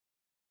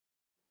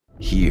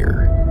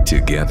here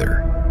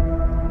together.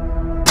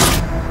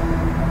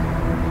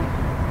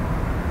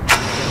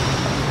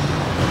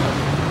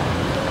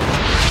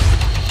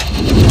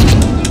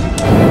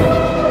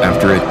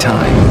 After a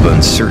time of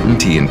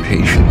uncertainty and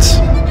patience,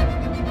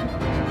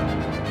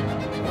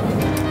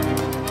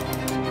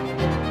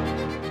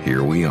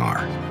 here we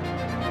are,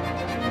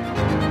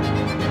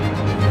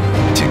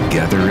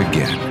 together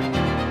again.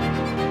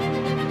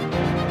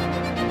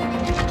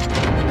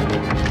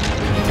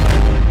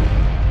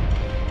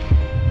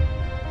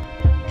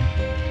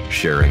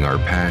 Sharing our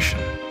passion,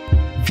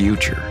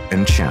 future,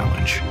 and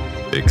challenge,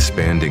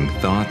 expanding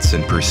thoughts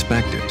and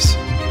perspectives,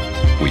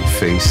 we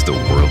face the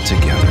world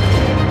together.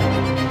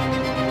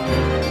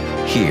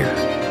 Here,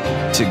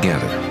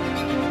 together,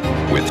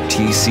 with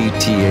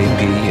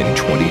TCTAP in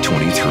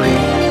 2023.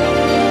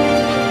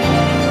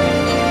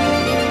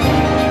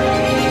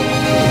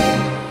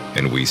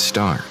 And we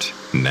start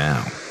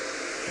now.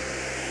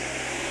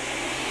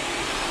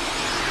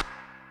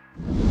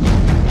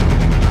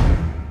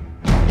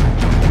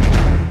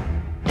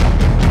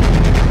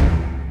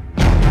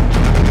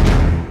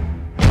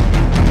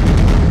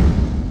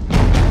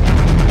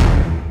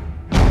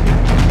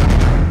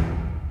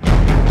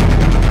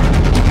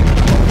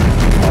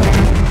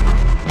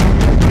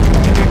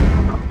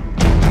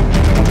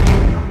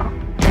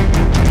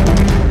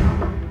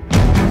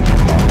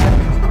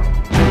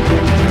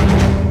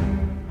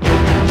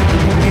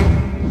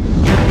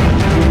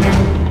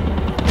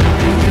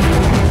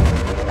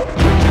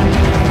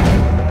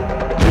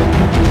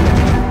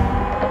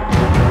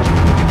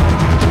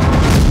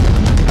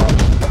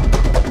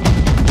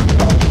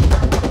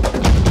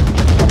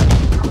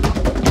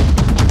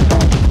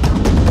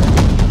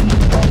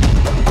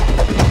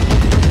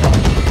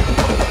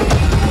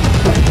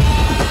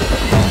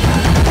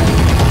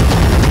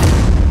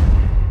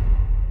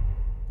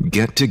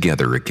 Get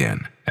together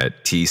again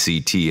at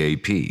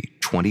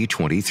TCTAP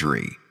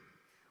 2023.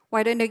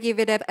 Why don't you give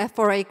it up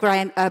for a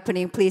grand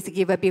opening? Please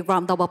give a big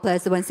round of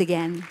applause once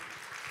again.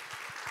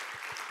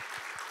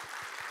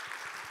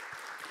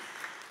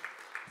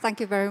 Thank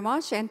you very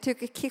much. And to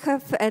kick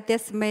off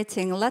this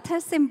meeting, let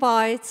us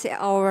invite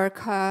our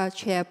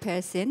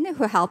co-chairperson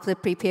who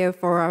helped prepare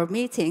for our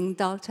meeting,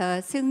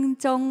 Dr.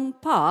 Seung-Jung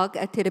Park,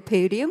 to the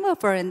podium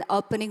for an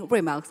opening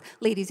remarks.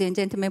 Ladies and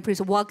gentlemen,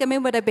 please welcome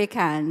him with a big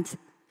hand.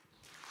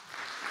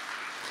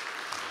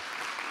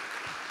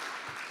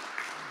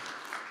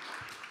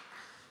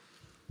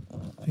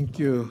 Thank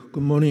you.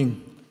 Good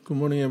morning. Good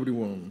morning,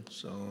 everyone.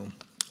 So,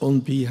 on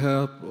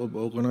behalf of the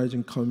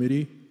organizing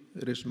committee,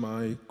 it is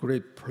my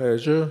great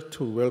pleasure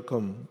to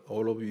welcome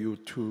all of you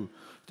to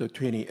the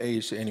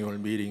 28th annual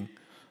meeting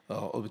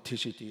of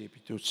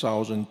TCTAP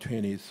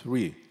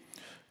 2023.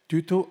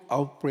 Due to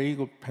outbreak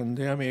of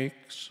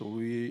pandemics,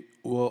 we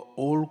were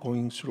all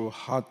going through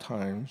hard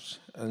times,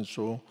 and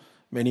so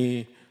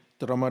many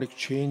dramatic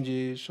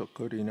changes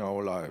occurred in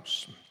our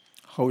lives.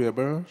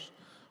 However,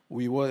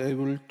 we were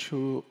able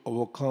to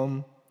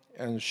overcome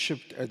and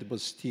shift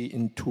adversity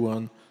into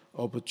an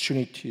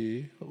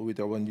opportunity with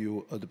our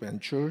new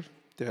adventure,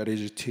 that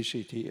is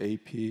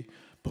TCTAP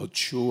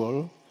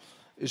Virtual.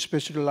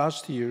 Especially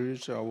last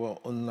year's our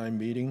online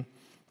meeting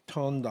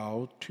turned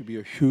out to be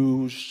a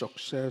huge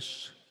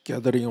success,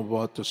 gathering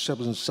about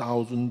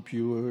 7,000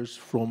 viewers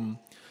from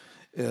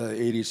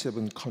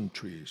 87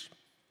 countries.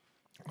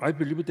 I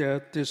believe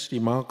that this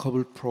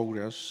remarkable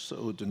progress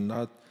would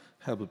not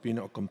have been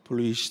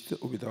accomplished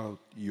without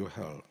your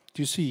help.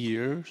 This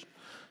year,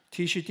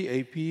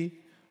 TCTAP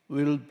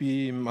will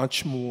be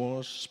much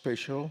more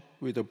special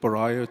with a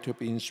variety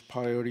of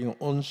inspiring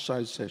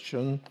on-site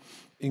sessions,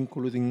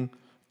 including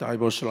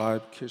diverse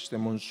live case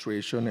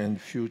demonstration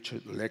and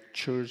future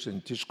lectures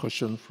and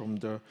discussion from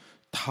the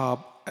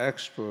top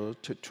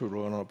experts to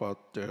learn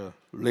about the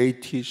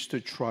latest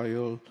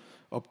trial,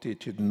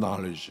 updated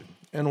knowledge.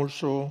 And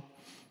also,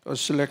 a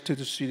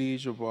selected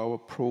series of our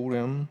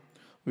program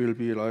will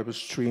be live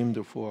streamed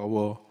for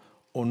our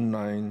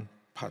online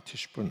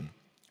participants.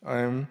 I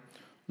am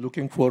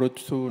looking forward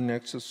to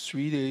next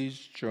 3 days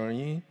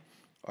journey.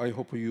 I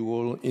hope you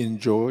will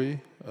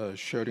enjoy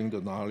sharing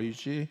the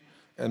knowledge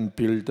and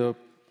build up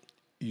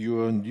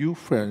your new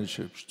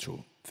friendships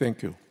too.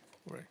 Thank you.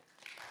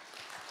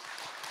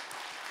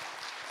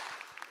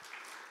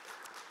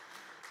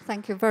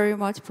 Thank you very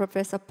much,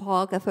 Professor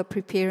Park, for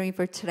preparing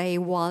for today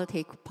while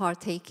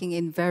partaking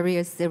in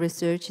various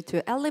research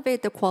to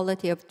elevate the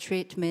quality of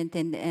treatment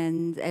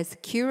and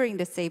securing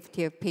the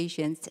safety of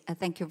patients.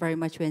 Thank you very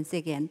much once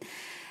again.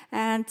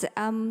 And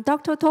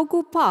Dr.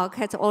 Duk-Woo Park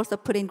has also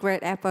put in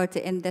great effort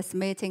in this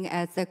meeting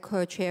as a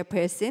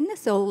co-chairperson.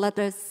 So let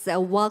us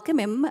welcome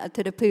him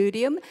to the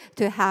podium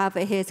to have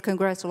his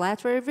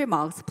congratulatory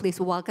remarks. Please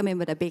welcome him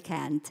with a big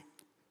hand.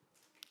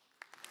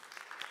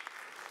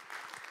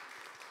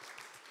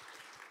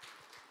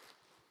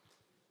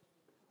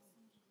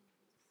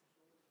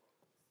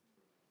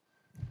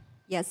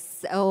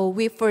 Yes,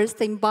 we first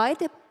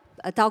invite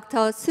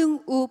Dr.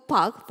 Seungwoo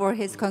Park for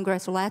his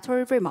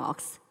congratulatory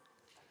remarks.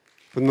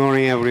 Good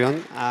morning,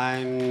 everyone.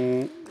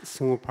 I'm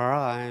Seungwoo Park.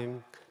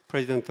 I'm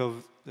president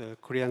of the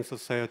Korean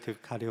Society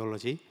of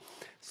Cardiology,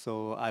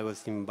 so I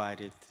was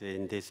invited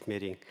in this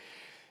meeting.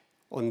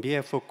 On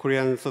behalf of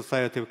Korean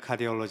Society of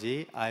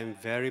Cardiology, I'm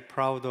very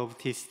proud of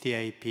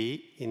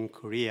TCTAP in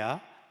Korea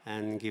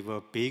and give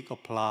a big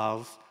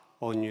applause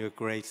on your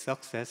great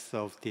success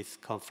of this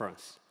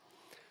conference.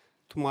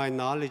 To my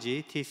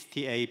knowledge,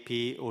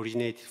 TCTAP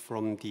originated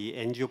from the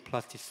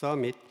Angioplasty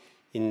Summit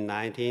in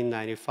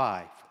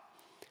 1995.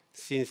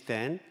 Since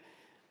then,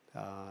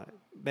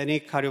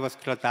 many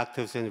cardiovascular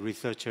doctors and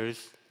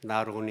researchers,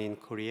 not only in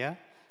Korea,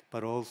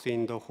 but also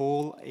in the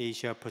whole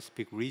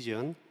Asia-Pacific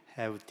region,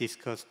 have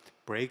discussed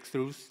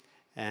breakthroughs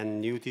and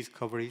new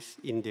discoveries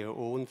in their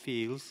own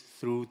fields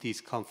through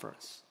this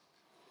conference.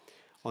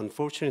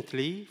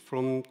 Unfortunately,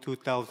 from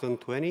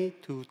 2020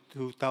 to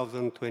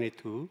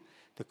 2022,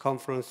 the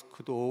conference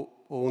could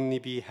only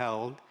be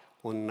held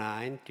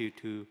online due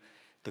to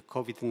the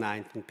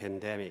COVID-19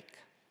 pandemic.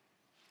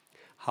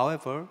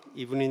 However,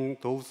 even in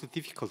those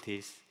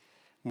difficulties,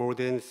 more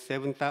than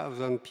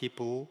 7,000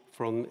 people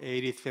from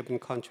 87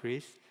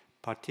 countries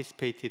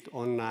participated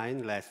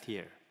online last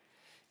year.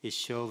 It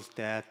shows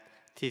that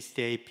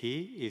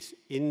TCTAP is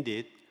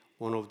indeed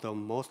one of the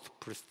most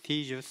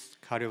prestigious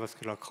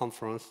cardiovascular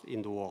conferences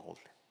in the world.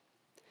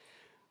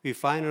 We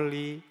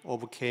finally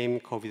overcame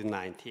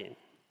COVID-19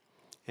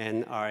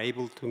 and are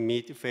able to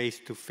meet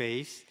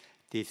face-to-face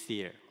this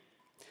year.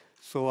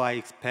 So I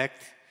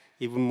expect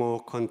even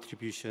more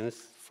contributions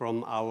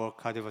from our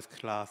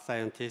cardiovascular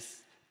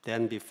scientists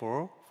than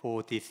before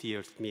for this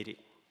year's meeting.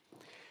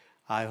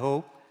 I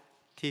hope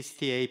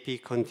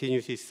TCTAP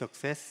continues its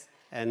success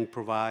and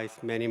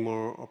provides many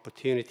more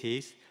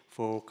opportunities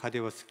for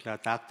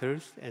cardiovascular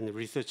doctors and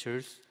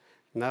researchers,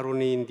 not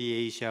only in the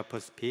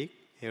Asia-Pacific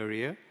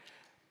area,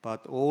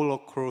 but all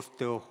across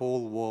the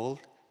whole world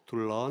to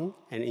learn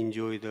and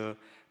enjoy the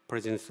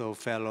presence of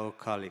fellow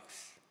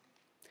colleagues.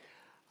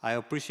 I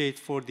appreciate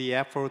for the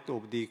effort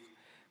of the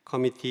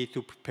committee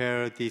to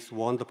prepare this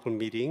wonderful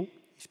meeting,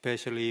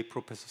 especially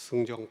Professor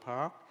Seung-Jung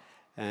Park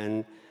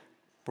and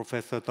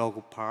Professor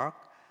Duk-Woo Park,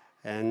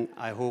 and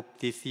I hope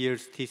this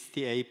year's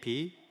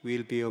TCTAP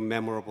will be a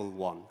memorable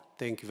one.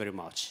 Thank you very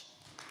much.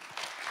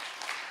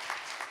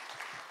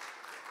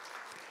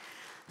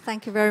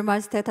 Thank you very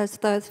much,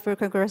 Third, for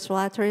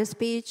congratulatory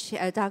speech.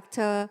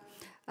 Dr.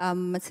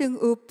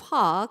 Seungwoo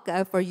Park,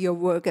 for your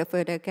work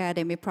for the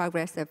academic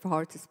progress of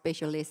heart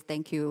specialists.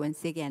 Thank you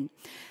once again.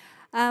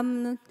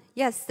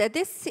 Yes,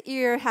 this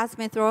year has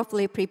been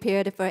thoroughly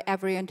prepared for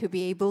everyone to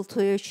be able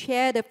to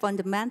share the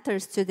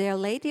fundamentals to their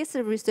latest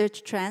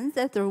research trends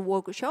through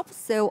workshops.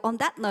 So on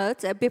that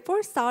note,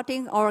 before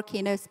starting our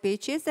keynote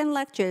speeches and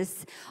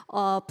lectures,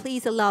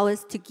 please allow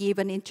us to give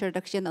an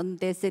introduction on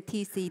this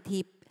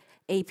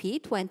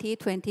TCTAP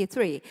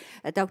 2023.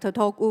 Dr.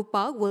 Duk-Woo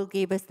Park will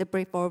give us the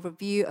brief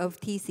overview of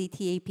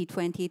TCTAP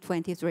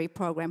 2023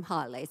 program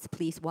highlights.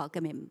 Please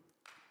welcome him.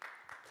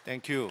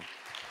 Thank you.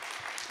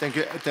 Thank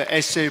you, the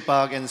S.J.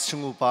 Park and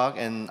Seungwoo Park,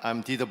 and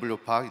I'm D.W.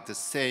 Park, the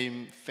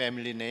same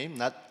family name,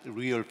 not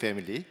real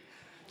family.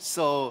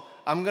 So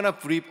I'm gonna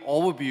brief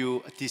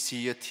overview this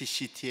year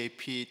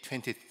TCTAP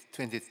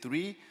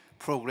 2023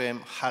 program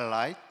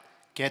highlight,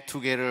 get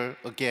together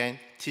again,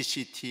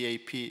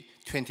 TCTAP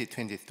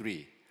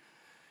 2023.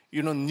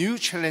 You know, new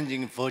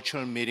challenging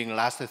virtual meeting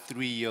last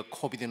 3-year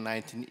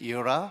COVID-19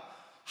 era.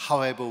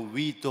 However,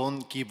 we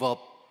don't give up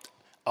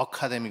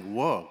academic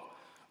work.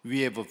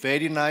 We have a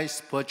very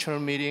nice virtual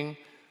meeting,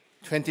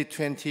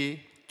 2020,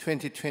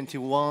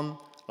 2021,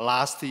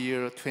 last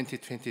year,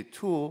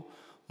 2022,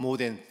 more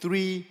than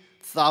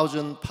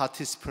 3,000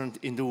 participants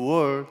in the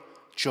world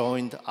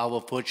joined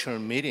our virtual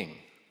meeting.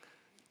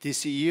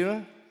 This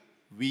year,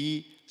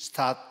 we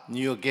start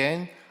new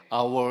again,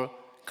 our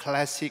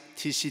classic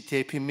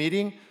TCTAP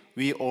meeting.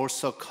 We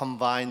also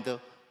combine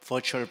the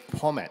virtual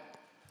format.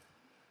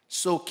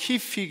 So key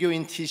figure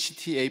in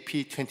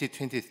TCTAP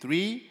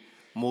 2023,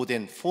 more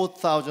than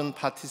 4,000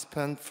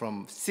 participants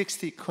from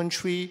 60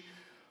 countries,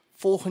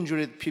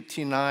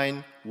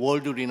 459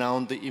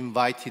 world-renowned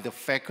invited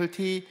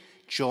faculty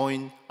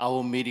joined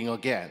our meeting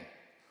again.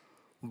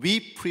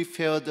 We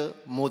prepared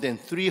more than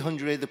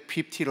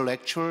 350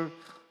 lectures,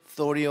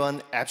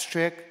 31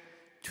 abstracts,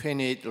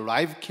 28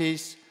 live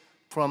cases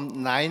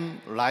from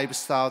 9 live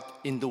sites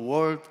in the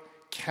world,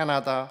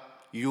 Canada,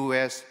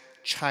 US,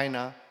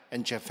 China,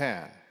 and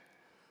Japan.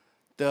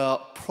 The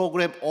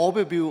program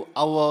overview,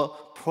 our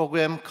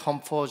program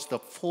composed the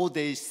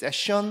 4-day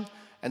session,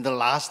 and the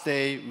last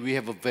day we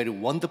have a very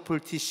wonderful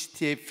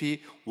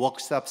TCTAP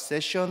workshop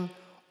session.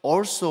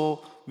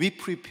 Also, we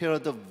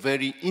prepared a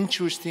very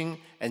interesting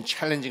and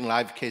challenging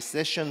live case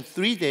session.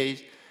 3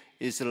 days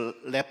is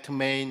left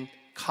main,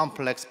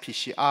 complex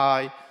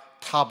PCI,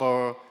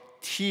 TAVR,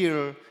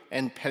 TEER,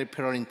 and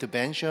peripheral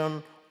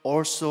intervention.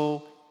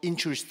 Also,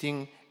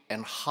 interesting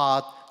and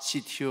hard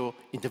CTO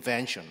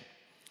intervention.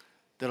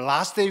 The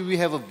last day, we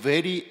have a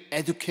very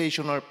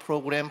educational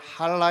program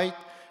highlight,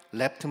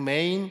 left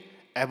main,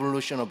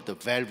 evolution of the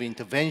valve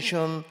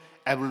intervention,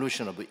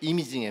 evolution of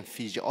imaging and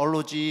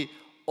physiology,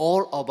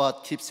 all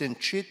about tips and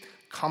treat,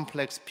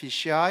 complex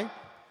PCI.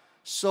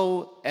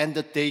 So, and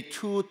the day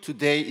 2,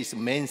 today is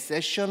main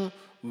session.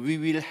 We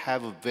will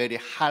have a very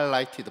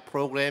highlighted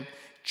program,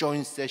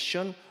 joint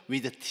session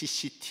with the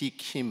TCT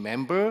key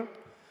member.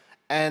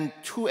 And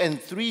 2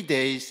 and 3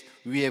 days,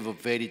 we have a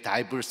very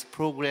diverse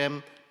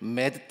program,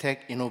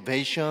 medtech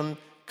innovation,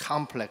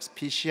 complex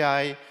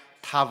PCI,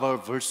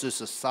 TAVR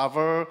versus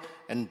SAVR,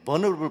 and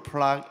vulnerable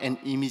plaque and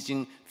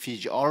imaging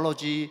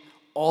physiology,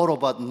 all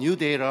about new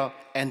data,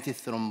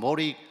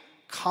 antithrombotic,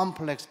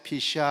 complex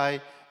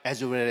PCI,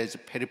 as well as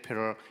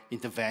peripheral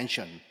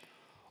intervention.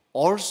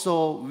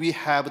 Also, we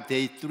have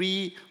day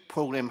 3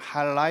 program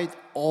highlight,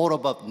 all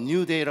about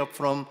new data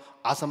from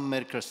Assam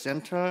Medical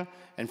Center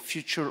and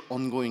future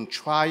ongoing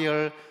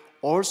trial.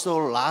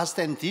 Also, last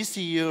and this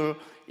year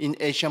in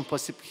Asian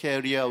Pacific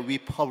area, we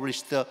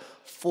published the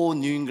 4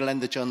 New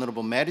England Journal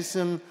of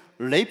Medicine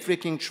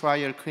late-breaking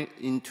trial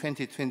in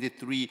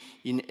 2023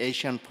 in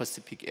Asian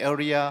Pacific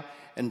area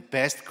and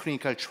best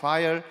clinical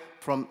trial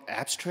from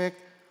abstract.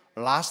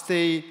 Last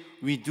day,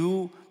 we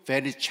do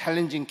very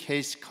challenging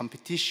case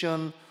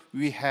competition.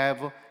 We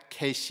have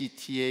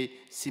KCTA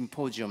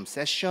symposium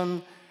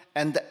session,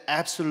 and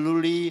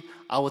absolutely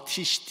our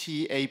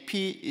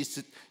TCTAP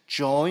is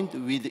joined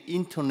with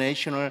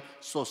International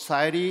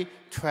Society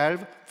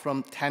 12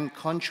 from 10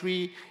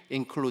 countries,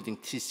 including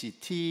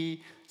TCT,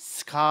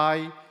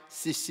 SKY,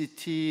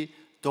 CCT,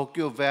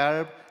 Tokyo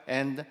Valve,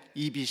 and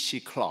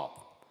EBC Club.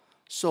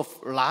 So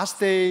last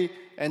day,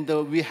 and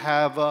we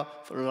have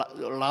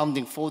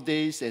rounding 4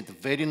 days and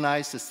very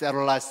nice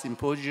satellite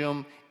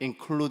symposium,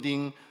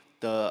 including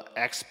the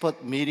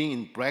expert meeting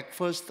in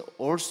breakfast,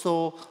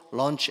 also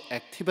lunch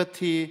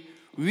activity.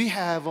 We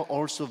have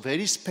also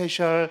very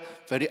special,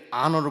 very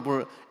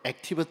honorable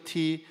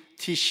activity,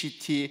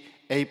 TCT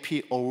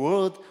AP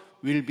award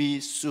will be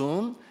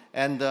soon.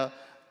 And the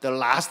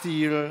last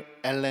year,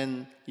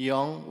 Alain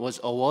Young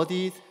was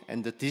awarded,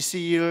 and this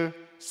year,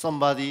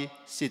 somebody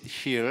sit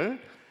here.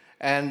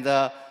 And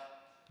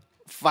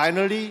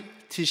finally,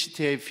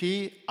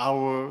 TCTAP,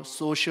 our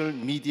social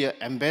media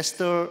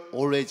ambassador,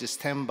 always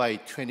stand by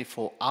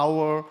 24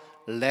 hours.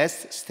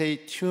 Let's stay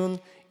tuned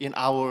in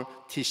our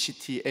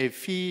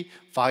TCTAP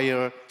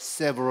via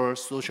several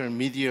social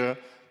media.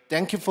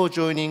 Thank you for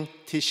joining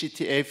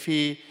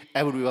TCTAP.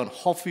 Everyone,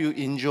 hope you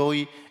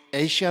enjoy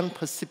Asian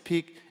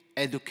Pacific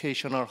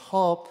Educational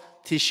Hub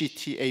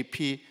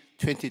TCTAP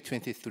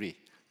 2023.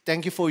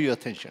 Thank you for your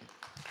attention.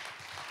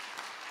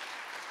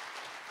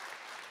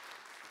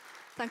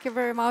 Thank you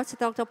very much,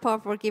 Dr.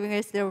 Park, for giving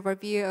us the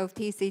overview of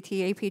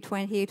TCTAP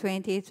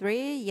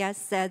 2023.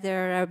 Yes,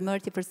 there are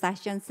multiple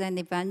sessions and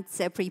events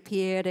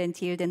prepared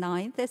until the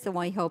 9th, so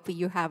I hope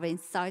you have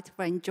insight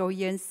for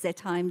enjoying the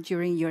time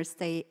during your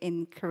stay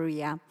in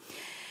Korea.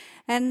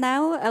 And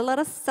now, let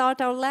us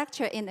start our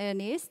lecture in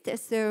earnest.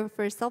 So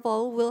first of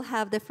all, we'll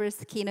have the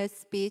first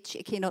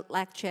keynote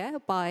lecture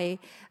by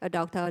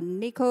Dr.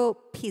 Nico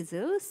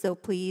Pijls. So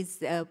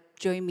please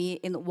join me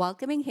in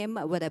welcoming him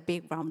with a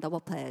big round of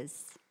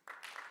applause.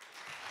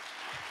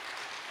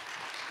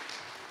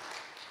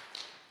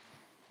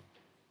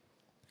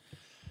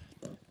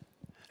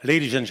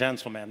 Ladies and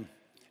gentlemen,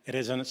 it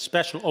is a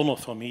special honor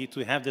for me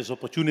to have this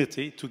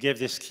opportunity to give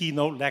this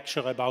keynote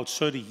lecture about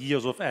 30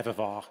 years of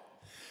FFR.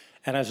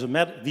 And as a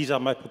matter, these are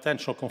my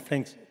potential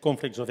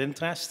conflicts of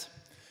interest.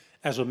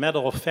 As a matter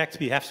of fact,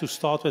 we have to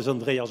start with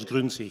Andreas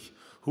Grünzig,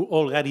 who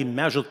already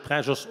measured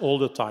pressures all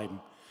the time.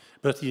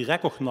 But he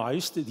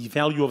recognized the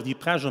value of the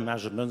pressure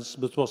measurements,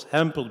 but was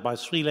hampered by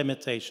 3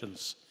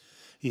 limitations.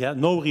 He had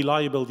no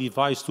reliable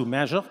device to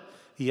measure,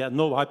 he had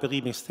no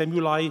hyperemic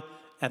stimuli,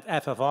 and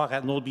FFR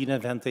had not been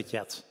invented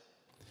yet.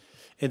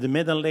 In the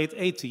mid and late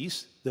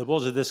 80s, there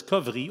was a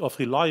discovery of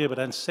reliable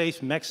and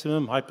safe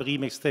maximum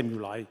hyperemic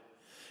stimuli.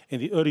 In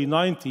the early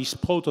 90s,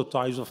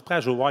 prototypes of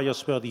pressure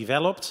wires were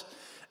developed,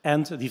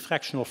 and the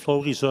fractional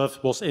flow reserve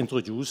was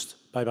introduced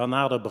by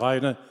Bernardo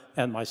Bruyne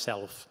and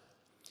myself.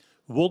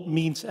 What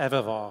means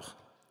FFR?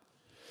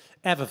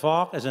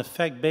 FFR is in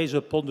fact based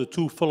upon the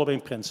 2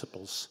 following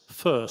principles.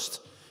 First,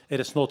 it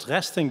is not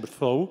resting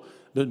flow,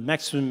 but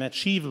maximum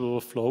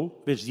achievable flow,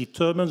 which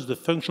determines the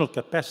functional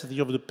capacity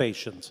of the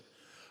patient.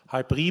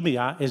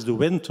 Hyperemia is the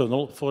wind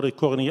tunnel for the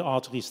coronary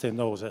artery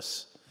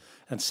stenosis.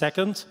 And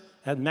second,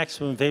 at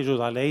maximum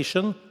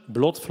vasodilation,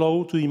 blood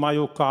flow to the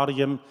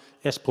myocardium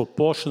is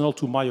proportional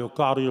to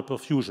myocardial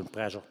perfusion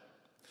pressure.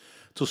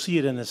 To see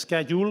it in a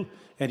schedule,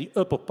 in the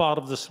upper part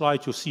of the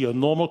slide you see a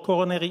normal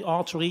coronary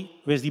artery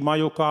with the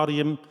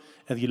myocardium,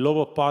 and the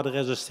lower part there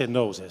is a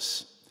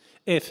stenosis.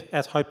 If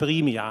at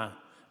hyperemia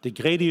the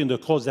gradient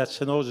across that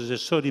stenosis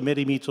is 30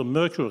 millimeter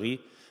mercury,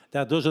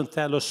 that doesn't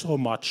tell us so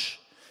much.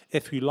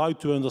 If we like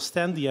to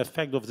understand the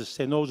effect of the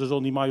stenosis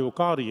on the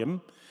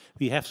myocardium,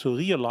 we have to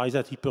realize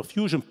that the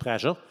perfusion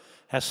pressure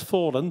has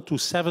fallen to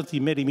 70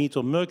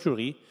 millimeter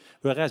mercury,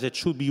 whereas it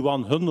should be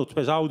 100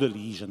 without a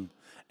lesion.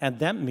 And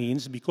that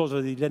means, because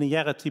of the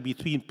linearity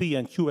between P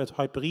and Q at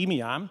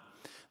hyperemia,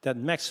 that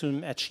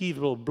maximum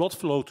achievable blood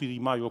flow to the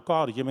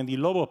myocardium in the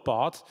lower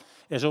part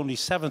is only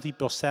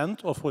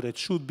 70% of what it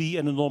should be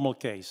in a normal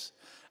case.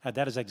 And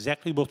that is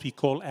exactly what we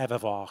call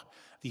FFR.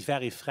 the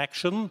very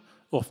fraction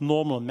of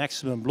normal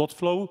maximum blood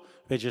flow,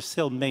 which is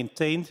still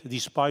maintained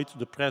despite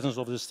the presence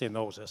of the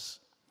stenosis.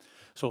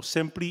 So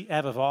simply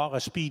FFR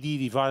as PD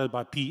divided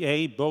by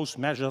PA, both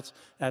measured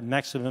at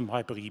maximum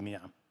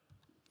hyperemia.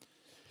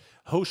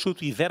 How should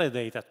we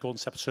validate that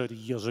concept 30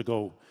 years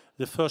ago?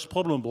 The first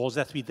problem was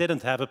that we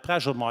didn't have a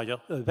pressure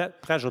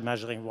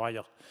measuring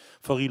wire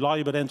for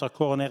reliable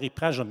intracoronary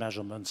pressure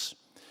measurements.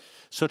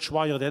 Such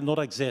wire did not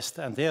exist,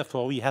 and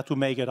therefore we had to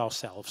make it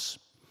ourselves.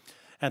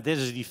 And this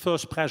is the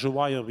first pressure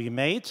wire we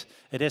made.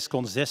 It is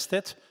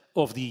consisted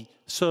of the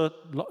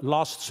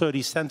last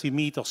 30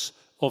 centimeters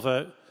of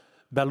a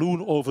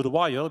balloon over the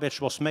wire, which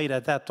was made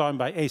at that time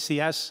by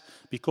ACS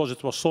because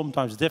it was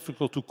sometimes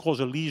difficult to cross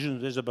a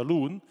lesion with a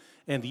balloon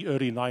in the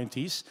early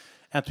 90s.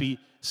 And we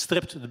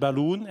stripped the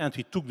balloon and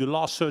we took the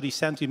last 30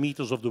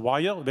 centimeters of the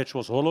wire, which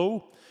was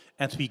hollow,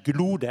 and we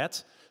glued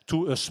that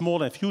to a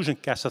small infusion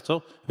catheter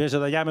with a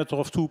diameter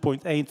of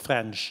 2.8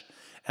 French.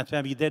 And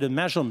when we did the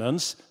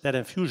measurements, that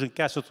infusion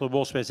catheter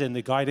was within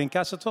the guiding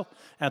catheter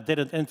and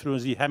didn't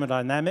influence the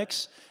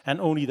hemodynamics,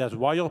 and only that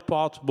wire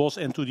part was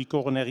into the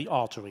coronary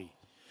artery.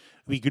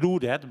 We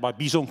glued that by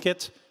Bison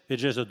kit,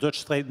 which is a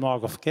Dutch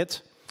trademark of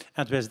kit,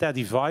 and with that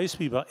device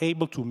we were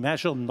able to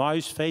measure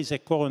nice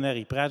phasic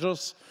coronary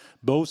pressures,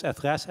 both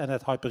at rest and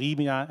at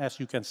hyperemia, as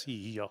you can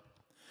see here.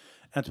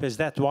 And with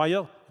that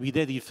wire, we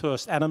did the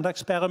first animal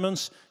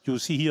experiments. You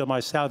see here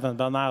myself and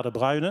Bernard de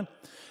Bruyne.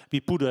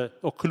 We put an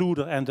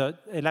occluder and an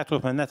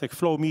electromagnetic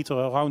flow meter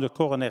around the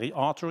coronary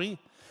artery,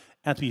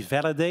 and we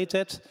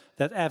validated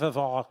that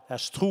FFR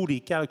as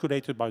truly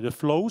calculated by the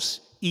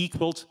flows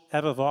equaled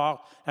FFR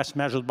as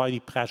measured by the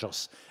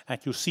pressures. And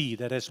you see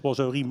that this was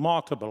a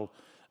remarkable,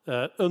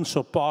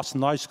 unsurpassed,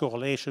 nice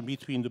correlation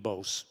between the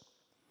both.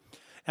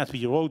 And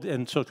we wrote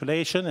in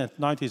Circulation in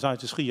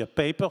 1993 a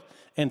paper.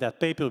 In that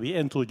paper, we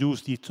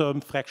introduced the term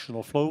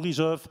fractional flow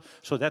reserve,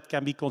 so that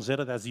can be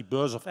considered as the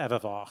birth of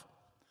FFR.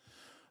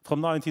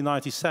 From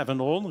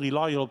 1997 on,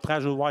 reliable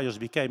pressure wires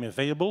became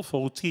available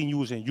for routine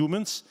use in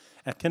humans,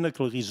 and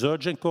clinical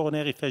research in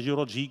coronary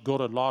physiology got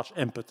a large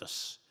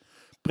impetus.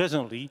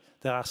 Presently,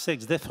 there are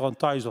 6 different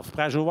types of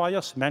pressure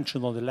wires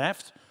mentioned on the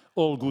left,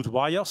 all good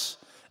wires,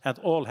 and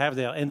all have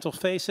their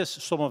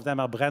interfaces. Some of them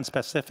are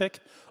brand-specific,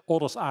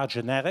 others are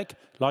generic,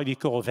 like the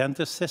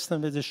Coroventus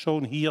system that is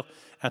shown here,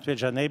 and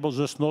which enables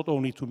us not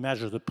only to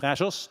measure the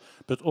pressures,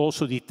 but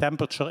also the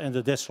temperature in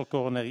the distal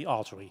coronary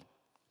artery.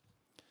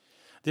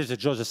 This is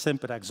just a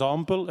simple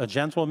example. A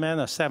gentleman,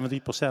 a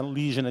 70%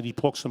 lesion in the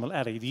proximal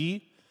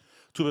LAD.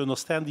 To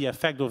understand the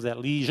effect of that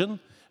lesion,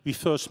 we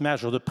first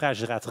measure the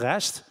pressure at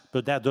rest,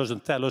 but that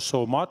doesn't tell us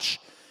so much.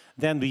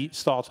 Then we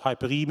start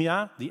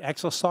hyperemia, the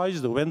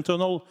exercise, the wind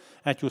tunnel,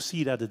 and you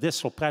see that the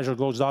distal pressure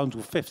goes down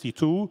to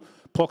 52,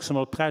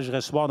 proximal pressure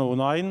is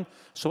 109,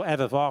 so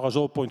FFR is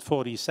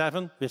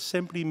 0.47, which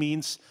simply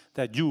means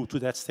that due to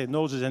that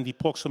stenosis in the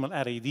proximal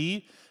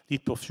LAD, the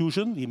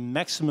perfusion, the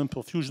maximum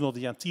perfusion of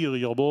the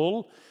anterior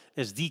wall,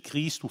 is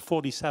decreased to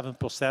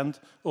 47%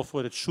 of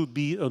what it should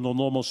be under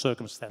normal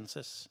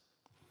circumstances.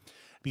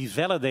 We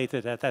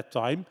validated at that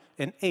time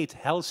in 8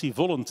 healthy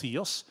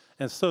volunteers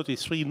and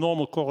 33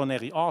 normal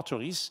coronary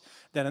arteries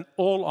that in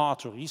all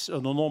arteries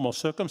under normal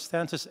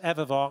circumstances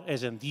FFR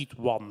is indeed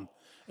 1,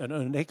 an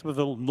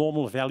unequivocal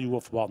normal value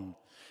of 1.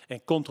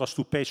 In contrast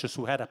to patients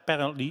who had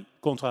apparently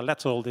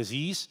contralateral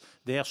disease,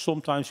 there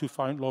sometimes you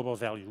find lower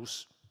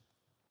values.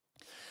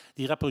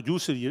 The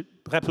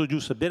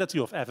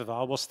reproducibility of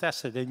FFR was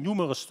tested in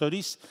numerous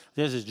studies.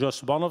 This is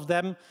just one of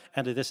them,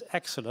 and it is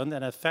excellent.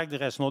 And in fact,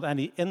 there is not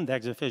any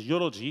index in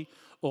physiology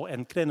or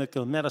in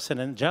clinical medicine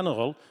in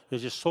general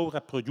which is so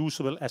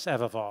reproducible as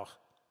FFR.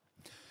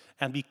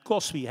 And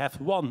because we have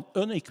one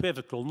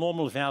unequivocal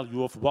normal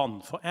value of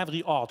 1 for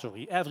every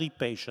artery, every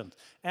patient,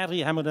 every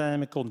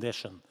hemodynamic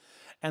condition,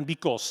 and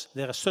because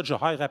there is such a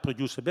high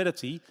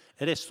reproducibility,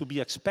 it is to be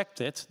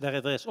expected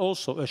that there is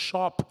also a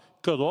sharp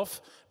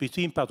cutoff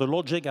between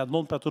pathologic and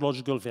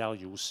non-pathological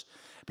values.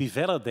 We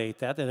validate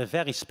that in a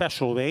very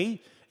special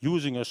way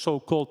using a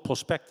so-called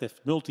prospective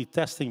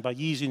multi-testing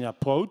Bayesian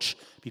approach.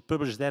 We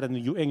published that in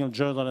the New England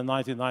Journal in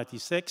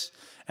 1996,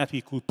 and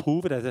we could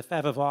prove that if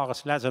FFR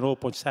is less than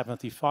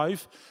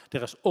 0.75,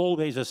 there is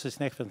always a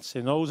significant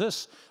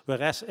stenosis,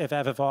 whereas if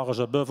FFR is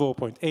above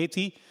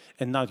 0.80,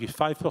 in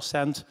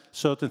 95%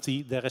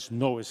 certainty, there is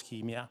no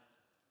ischemia.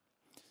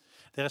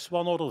 There is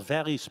one other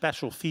very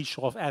special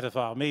feature of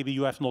FFR, maybe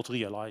you have not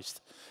realized.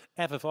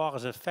 FFR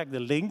is in fact the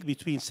link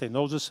between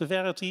stenosis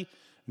severity,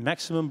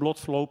 maximum blood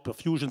flow,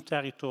 perfusion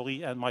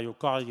territory, and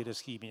myocardial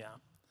ischemia.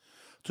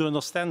 To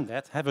understand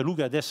that, have a look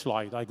at this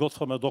slide I got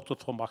from a doctor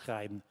from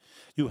Bahrain.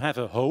 You have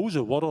a hose,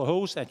 a water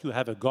hose, and you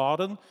have a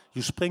garden.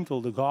 You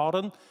sprinkle the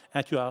garden,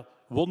 and you are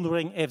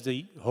wondering if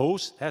the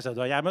hose has a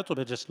diameter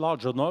that is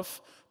large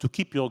enough to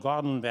keep your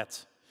garden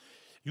wet.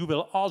 You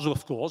will ask,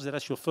 of course, that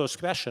is your first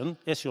question,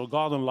 is your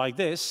garden like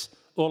this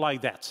or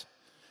like that?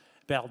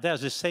 Well,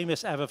 that's the same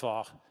as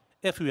FFR.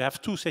 if you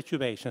have two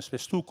situations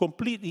with two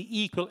completely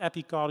equal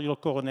epicardial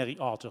coronary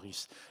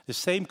arteries, the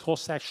same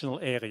cross-sectional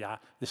area,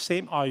 the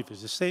same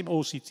IVUS, the same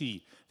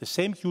OCT, the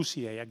same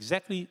QCA,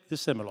 exactly the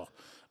similar,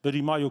 but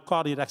the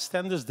myocardial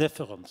extent is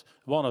different.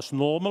 One is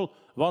normal,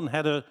 one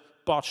had a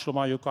partial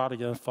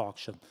myocardial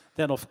infarction.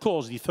 Then, of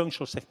course, the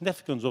functional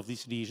significance of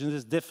these lesions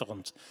is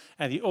different.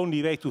 And the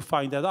only way to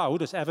find that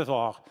out is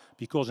FFR,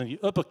 because in the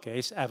upper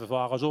case,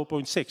 FFR is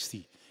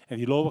 0.60. In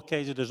the lower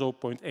case, it is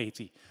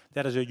 0.80.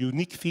 That is a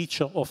unique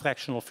feature of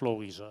fractional flow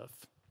reserve.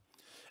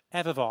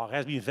 FFR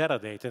has been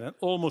validated in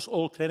almost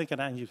all clinical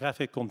and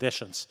angiographic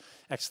conditions,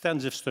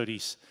 extensive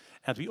studies.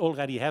 And we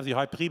already have the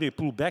Cribier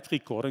pullback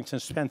recording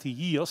since 20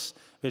 years,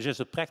 which is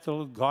a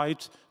practical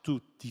guide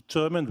to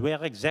determine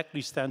where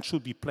exactly stents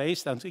should be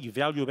placed and to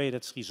evaluate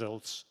its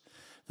results.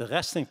 The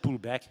resting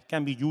pullback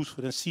can be used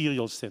for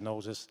serial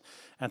stenosis.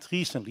 And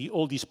recently,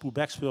 all these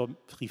pullbacks were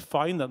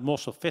refined and more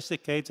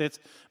sophisticated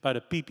by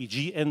the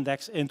PPG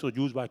index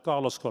introduced by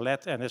Carlos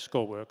Colette and his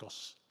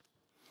co-workers.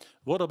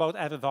 What about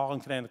FFR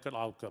and clinical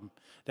outcome?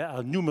 There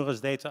are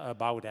numerous data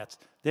about that.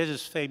 This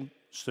is a famous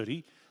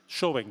study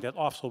showing that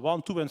after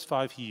 1, 2, and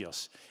 5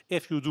 years,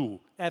 if you do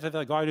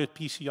FFR-guided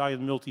PCI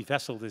in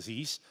multivessel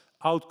disease,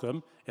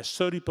 outcome is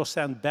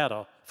 30%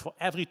 better for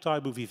every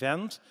type of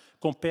event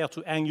compared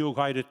to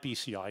angio-guided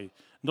PCI,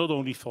 not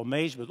only for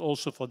MACE, but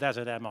also for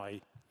DESERT-MI.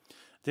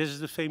 This is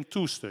the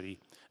FAME2 study.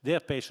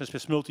 Their patients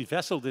with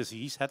multivessel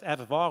disease had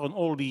FFR on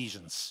all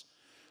lesions.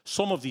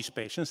 Some of these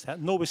patients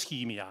had no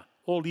ischemia.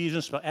 All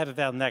lesions were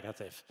FFR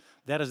negative.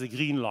 That is the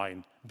green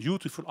line.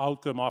 Beautiful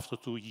outcome after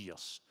 2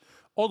 years.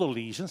 Other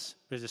lesions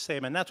with the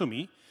same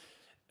anatomy,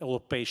 or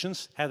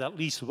patients had at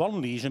least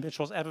one lesion which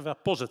was FFR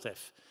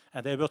positive,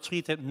 and they were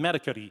treated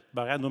medically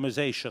by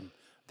randomization.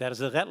 That is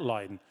the red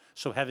line.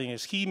 So having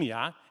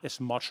ischemia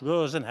is much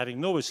worse than having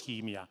no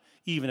ischemia,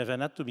 even if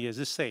anatomy is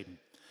the same.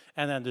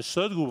 And then the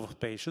third group of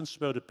patients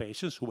were the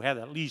patients who had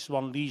at least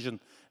one lesion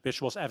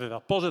which was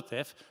FFR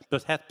positive,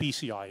 but had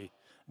PCI.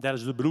 That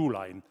is the blue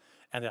line.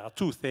 And there are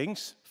two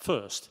things.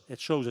 First,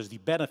 it shows us the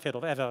benefit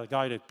of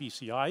FFR-guided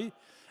PCI.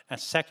 And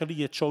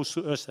secondly, it shows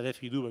to us that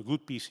if we do a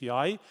good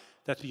PCI,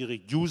 that we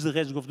reduce the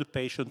risk of the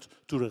patient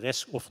to the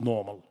risk of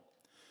normal.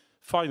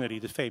 Finally,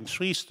 the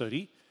FAME3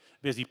 study,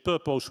 with the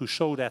purpose to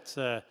show that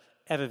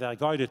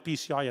FFR-guided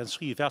PCI and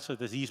 3-vessel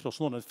disease was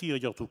not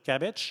inferior to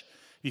CABG.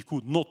 We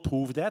could not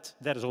prove that.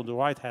 That is on the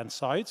right-hand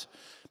side.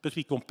 But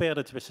we compared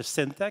it with the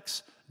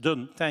syntax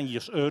done 10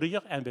 years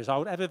earlier and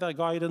without FFR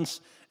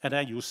guidance. And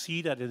then you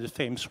see that in the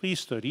FAME3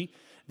 study,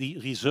 the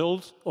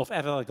result of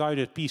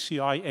FFR-guided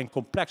PCI in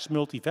complex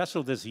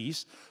multivessel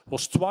disease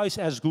was twice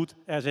as good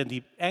as in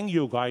the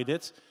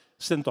angio-guided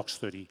syntax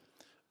study.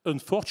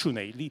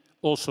 Unfortunately,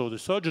 also the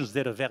surgeons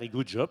did a very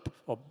good job,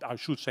 or I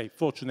should say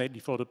fortunately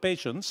for the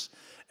patients,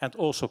 and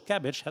also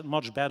CABG had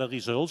much better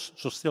results,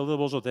 so still there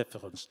was a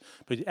difference.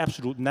 But the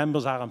absolute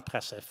numbers are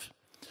impressive.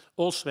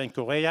 Also in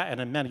Korea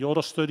and in many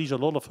other studies, a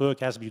lot of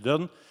work has been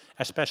done,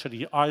 especially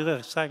the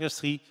IRIS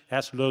registry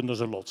has learned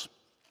us a lot.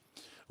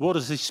 What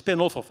is the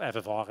spin-off of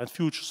FFR and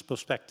future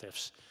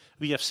perspectives?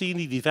 We have seen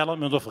the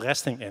development of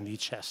resting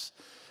NHS.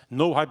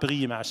 No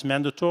hyperemia is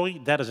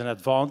mandatory, that is an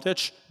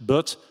advantage,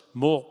 but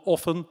more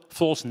often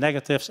false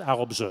negatives are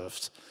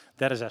observed.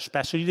 That is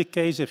especially the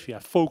case if you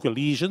have focal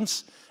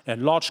lesions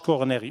and large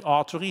coronary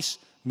arteries,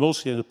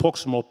 mostly in the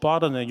proximal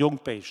part and in young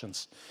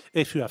patients.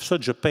 If you have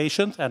such a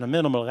patient and a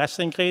minimal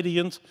resting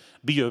gradient,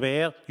 be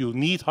aware you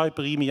need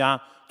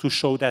hyperemia to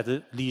show that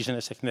the lesion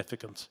is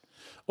significant.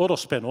 Other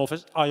spin-off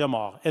is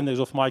IMR, Index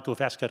of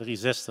Microvascular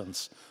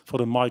Resistance, for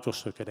the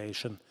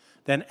microcirculation.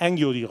 Then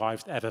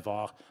angio-derived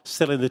FFR,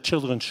 still in the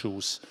children's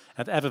shoes,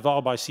 and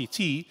FFR by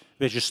CT,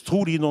 which is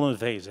truly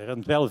non-invasive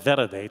and well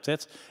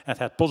validated and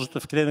had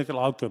positive clinical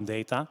outcome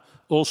data,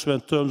 also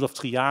in terms of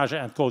triage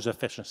and cause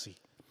efficiency.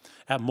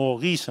 And more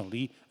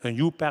recently, a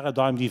new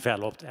paradigm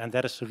developed, and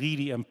that is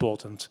really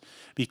important.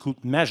 We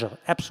could measure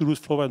absolute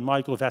flow and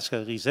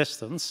microvascular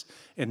resistance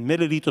in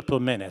milliliter per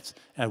minute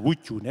and Wood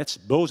units,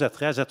 both at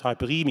rest and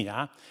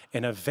hyperemia,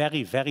 in a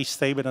very, very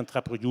stable and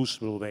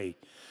reproducible way.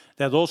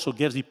 That also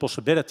gives the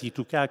possibility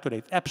to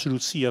calculate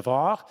absolute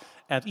CFR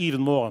and,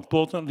 even more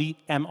importantly,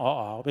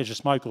 MRR, which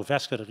is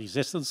microvascular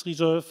resistance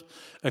reserve,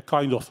 a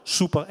kind of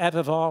super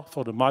FFR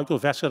for the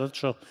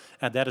microvasculature,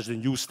 and that is the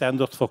new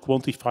standard for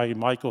quantifying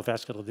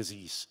microvascular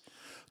disease.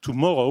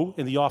 Tomorrow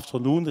in the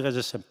afternoon, there is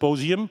a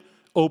symposium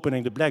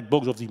opening the black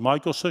box of the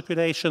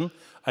microcirculation.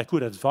 I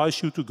could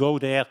advise you to go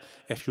there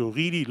if you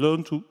really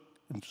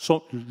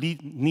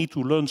need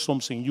to learn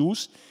something new.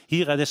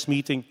 Here at this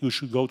meeting, you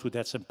should go to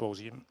that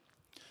symposium.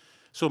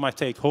 So my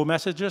take-home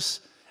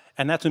messages: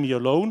 anatomy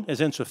alone is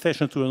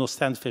insufficient to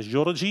understand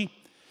physiology.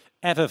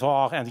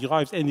 FFR and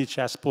derived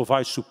NHS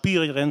provide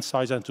superior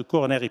insights into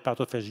coronary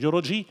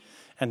pathophysiology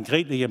and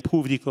greatly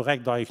improve the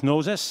correct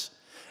diagnosis.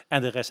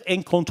 And there is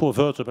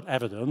incontrovertible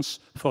evidence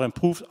for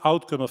improved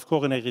outcome of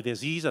coronary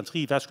disease and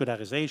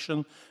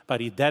revascularization by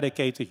the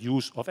dedicated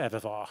use of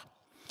FFR.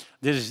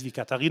 This is the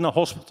Katharina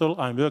Hospital.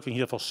 I'm working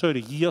here for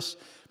 30 years.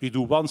 We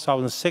do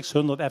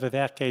 1,600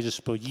 FFR cases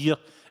per year.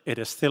 It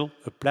is still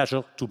a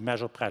pleasure to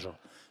measure pressure.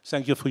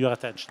 Thank you for your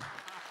attention.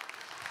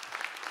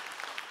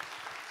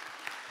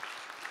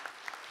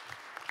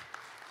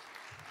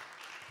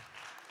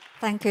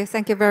 Thank you.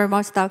 Thank you very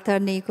much, Dr.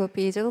 Nico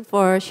Pijls,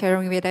 for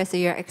sharing with us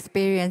your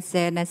experience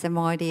and some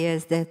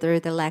ideas through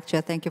the lecture.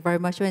 Thank you very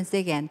much once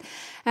again.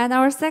 And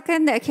our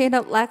second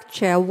keynote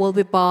lecture will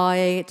be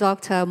by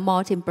Dr.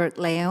 Martin Bert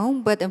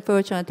Leon, but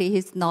unfortunately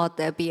he's not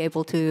be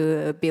able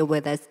to be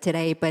with us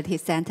today, but he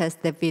sent us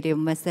the video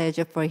message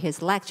for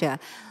his lecture.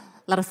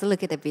 Let us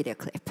look at the video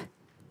clip.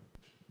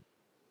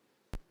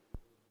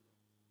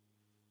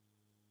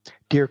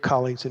 Dear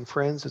colleagues and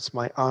friends, it's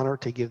my honor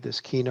to give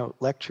this keynote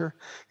lecture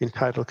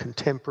entitled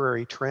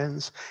Contemporary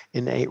Trends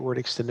in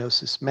Aortic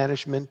Stenosis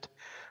Management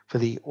for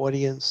the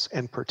audience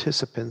and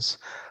participants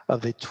of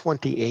the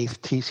 28th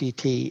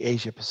TCT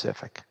Asia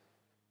Pacific.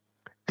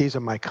 These are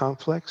my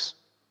conflicts.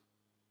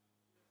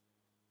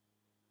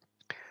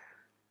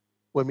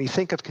 When we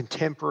think of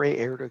contemporary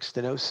aortic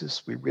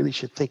stenosis, we really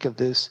should think of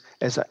this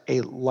as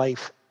a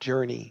life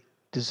journey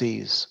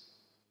disease.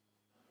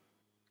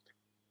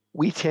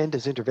 We tend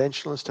as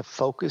interventionalists to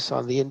focus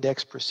on the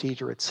index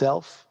procedure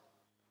itself,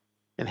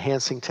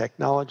 enhancing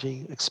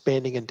technology,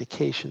 expanding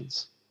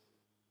indications.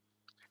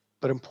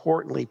 But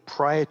importantly,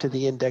 prior to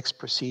the index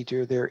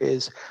procedure, there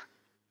is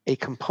a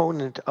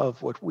component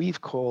of what we've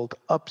called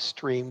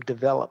upstream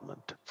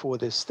development for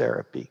this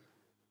therapy.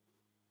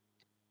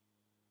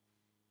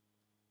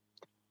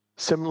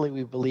 Similarly,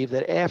 we believe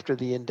that after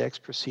the index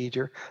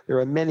procedure, there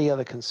are many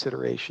other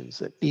considerations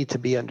that need to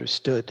be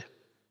understood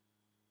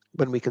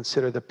when we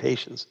consider the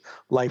patient's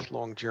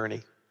lifelong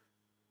journey.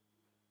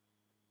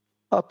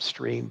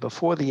 Upstream,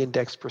 before the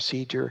index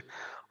procedure,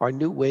 are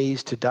new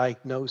ways to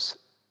diagnose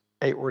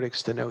aortic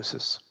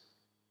stenosis.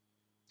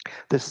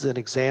 This is an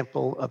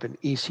example of an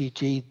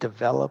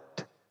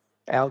ECG-developed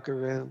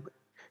algorithm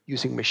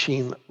using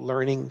machine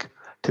learning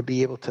to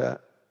be able to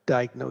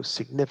diagnose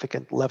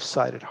significant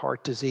left-sided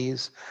heart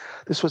disease.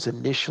 This was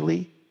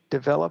initially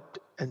developed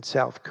in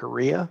South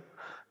Korea,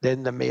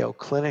 then the Mayo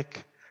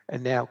Clinic,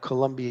 and now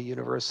Columbia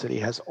University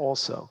has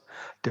also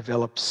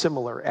developed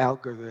similar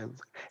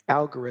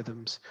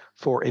algorithms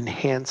for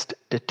enhanced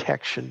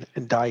detection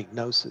and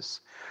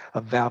diagnosis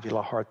of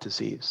valvular heart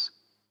disease.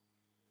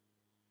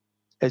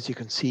 As you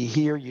can see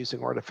here,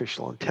 using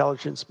artificial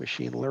intelligence,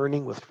 machine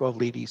learning with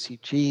 12-lead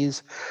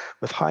ECGs,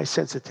 with high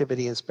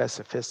sensitivity and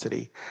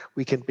specificity,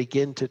 we can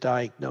begin to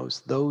diagnose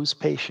those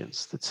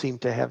patients that seem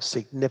to have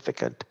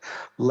significant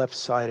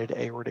left-sided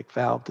aortic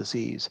valve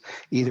disease,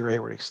 either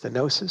aortic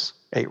stenosis,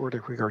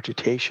 aortic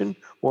regurgitation,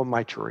 or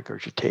mitral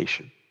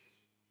regurgitation.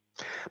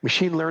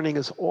 Machine learning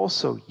is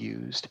also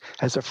used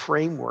as a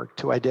framework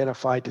to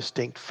identify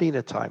distinct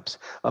phenotypes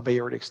of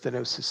aortic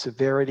stenosis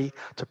severity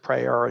to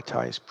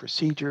prioritize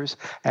procedures,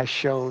 as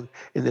shown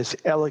in this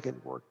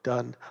elegant work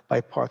done by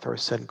Parthar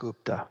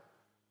Sengupta.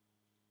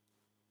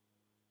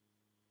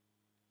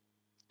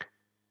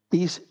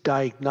 These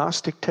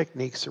diagnostic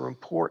techniques are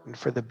important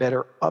for the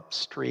better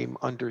upstream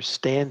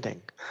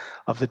understanding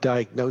of the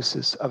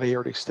diagnosis of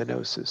aortic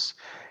stenosis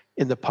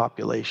in the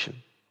population.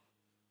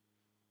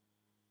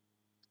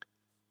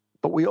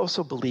 But we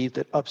also believe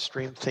that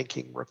upstream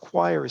thinking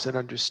requires an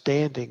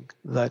understanding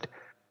that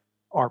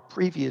our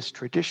previous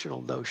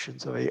traditional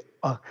notions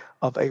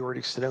of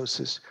aortic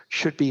stenosis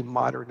should be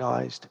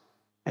modernized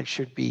and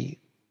should be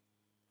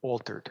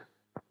altered.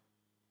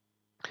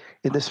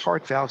 In this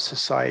Heart Valve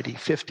Society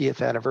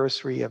 50th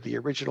anniversary of the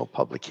original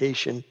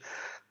publication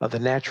of the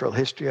Natural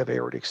History of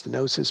Aortic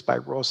Stenosis by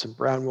Ross and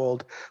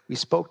Brownwald, we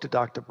spoke to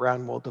Dr.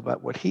 Brownwald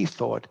about what he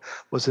thought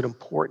was an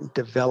important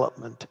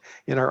development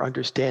in our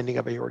understanding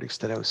of aortic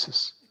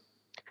stenosis.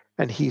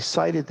 And he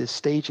cited this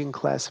staging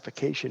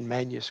classification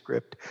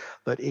manuscript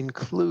that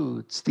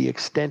includes the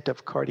extent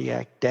of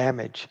cardiac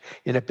damage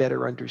in a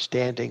better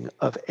understanding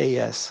of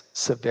AS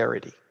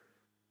severity.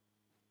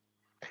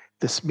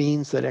 This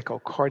means that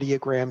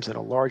echocardiograms in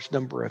a large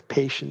number of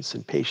patients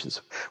and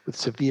patients with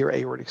severe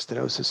aortic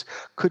stenosis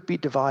could be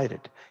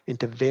divided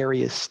into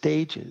various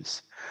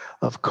stages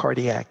of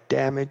cardiac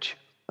damage,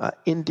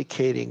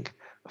 indicating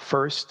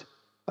first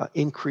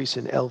increase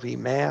in LV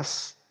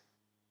mass,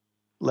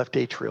 left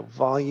atrial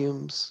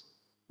volumes,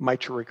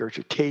 mitral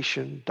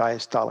regurgitation,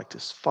 diastolic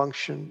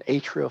dysfunction,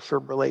 atrial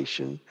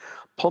fibrillation,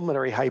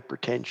 pulmonary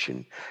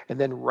hypertension, and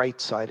then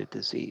right-sided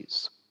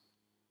disease.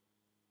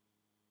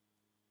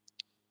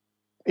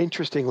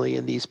 Interestingly,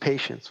 in these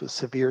patients with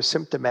severe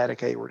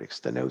symptomatic aortic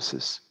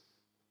stenosis,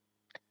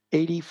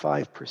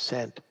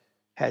 85%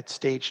 had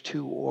stage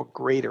 2 or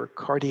greater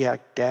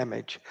cardiac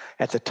damage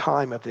at the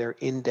time of their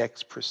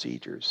index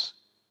procedures.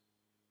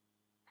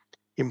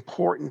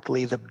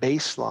 Importantly, the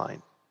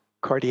baseline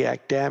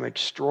cardiac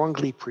damage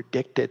strongly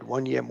predicted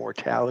 1-year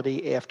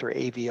mortality after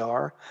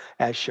AVR,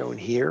 as shown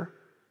here.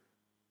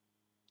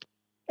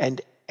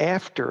 And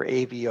after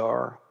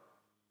AVR,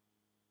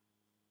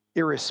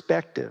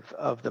 irrespective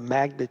of the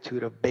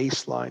magnitude of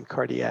baseline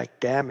cardiac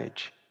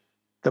damage,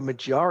 the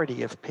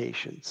majority of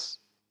patients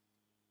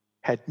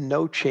had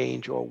no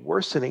change or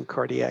worsening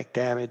cardiac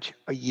damage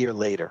a year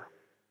later.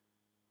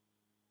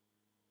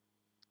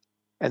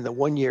 And the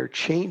 1-year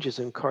changes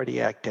in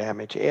cardiac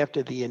damage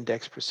after the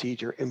index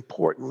procedure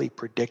importantly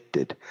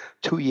predicted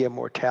 2-year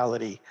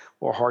mortality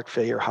or heart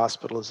failure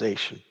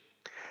hospitalization,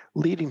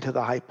 leading to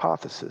the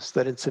hypothesis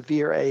that in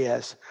severe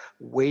AS,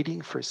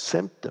 waiting for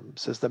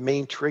symptoms as the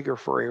main trigger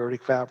for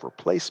aortic valve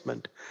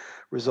replacement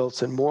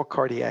results in more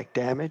cardiac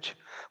damage,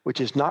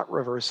 which is not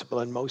reversible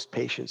in most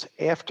patients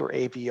after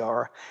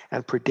AVR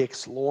and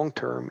predicts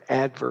long-term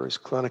adverse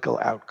clinical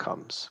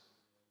outcomes.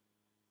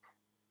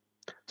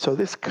 So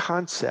this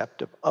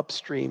concept of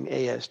upstream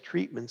AS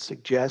treatment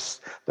suggests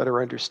that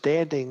our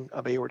understanding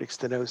of aortic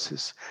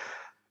stenosis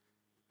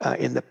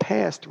in the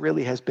past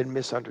really has been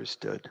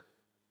misunderstood.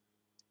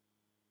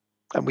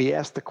 And we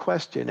ask the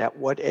question, at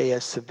what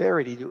AS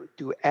severity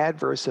do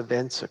adverse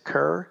events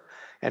occur?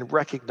 And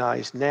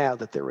recognize now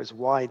that there is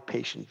wide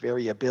patient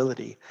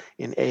variability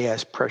in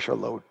AS pressure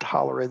load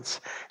tolerance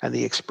and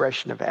the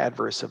expression of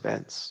adverse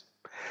events.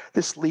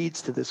 This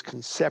leads to this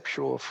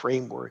conceptual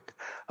framework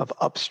of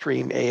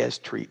upstream AS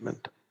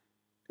treatment,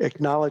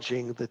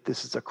 acknowledging that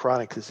this is a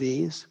chronic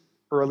disease,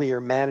 earlier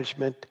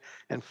management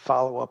and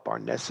follow-up are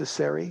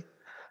necessary,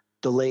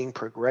 delaying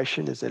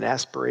progression is an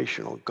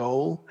aspirational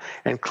goal,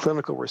 and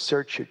clinical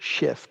research should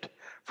shift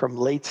from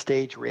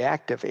late-stage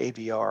reactive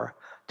AVR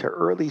to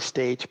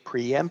early-stage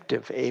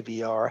preemptive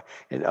AVR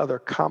and other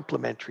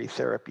complementary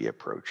therapy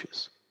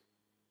approaches.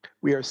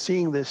 We are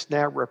seeing this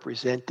now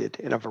represented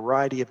in a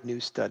variety of new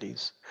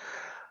studies.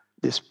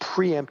 This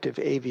preemptive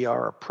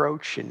AVR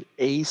approach in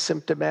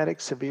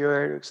asymptomatic severe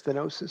aortic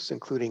stenosis,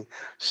 including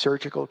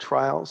surgical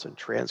trials and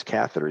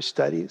transcatheter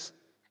studies,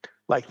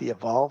 like the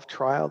EVOLVE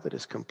trial that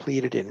has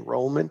completed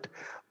enrollment,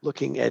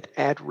 looking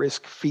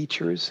at-risk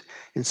features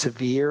in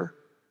severe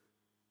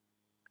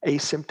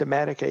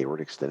asymptomatic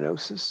aortic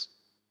stenosis,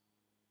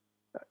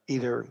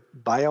 either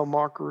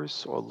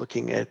biomarkers or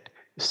looking at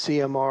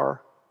CMR,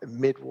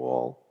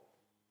 mid-wall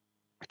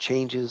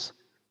changes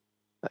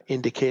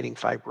indicating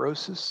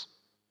fibrosis,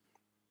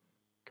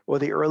 or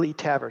the early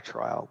TAVR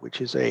trial,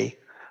 which is a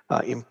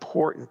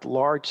important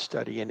large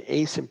study in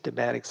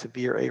asymptomatic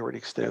severe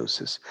aortic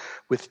stenosis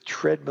with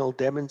treadmill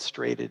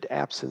demonstrated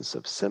absence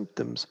of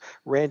symptoms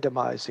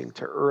randomizing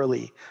to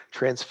early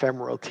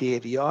transfemoral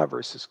TAVR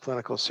versus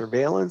clinical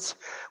surveillance,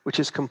 which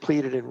has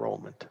completed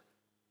enrollment.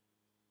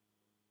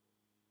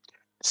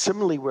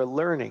 Similarly, we're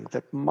learning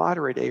that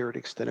moderate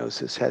aortic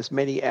stenosis has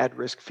many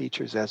at-risk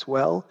features as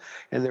well,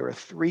 and there are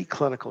 3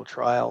 clinical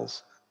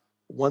trials,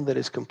 one that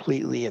is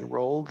completely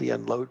enrolled, the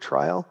UNLOAD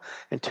trial,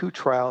 and 2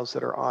 trials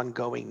that are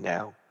ongoing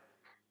now.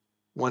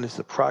 One is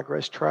the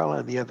PROGRESS trial,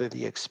 and the other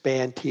the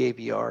EXPAND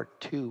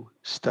TAVR-2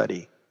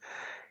 study.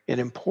 And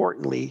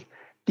importantly,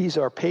 these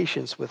are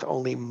patients with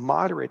only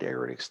moderate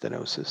aortic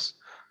stenosis,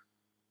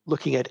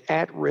 looking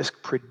at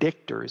risk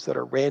predictors that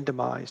are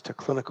randomized to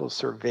clinical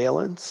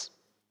surveillance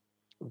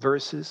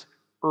versus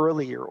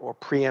earlier or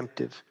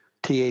preemptive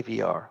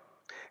TAVR.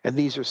 And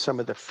these are some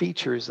of the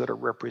features that are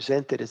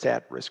represented as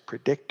at-risk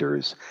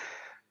predictors,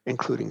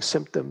 including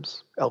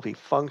symptoms, LV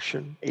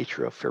function,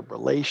 atrial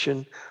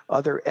fibrillation,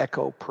 other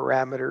echo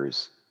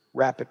parameters,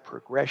 rapid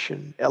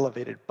progression,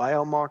 elevated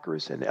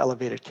biomarkers, and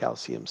elevated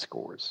calcium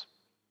scores.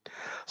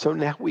 So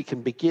now we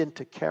can begin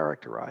to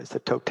characterize the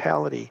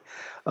totality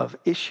of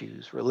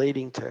issues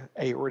relating to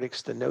aortic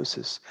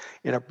stenosis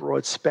in a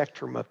broad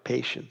spectrum of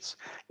patients,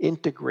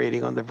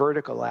 integrating on the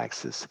vertical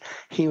axis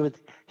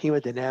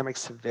hemodynamic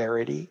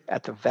severity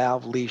at the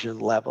valve lesion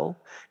level,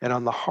 and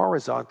on the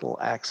horizontal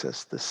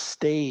axis, the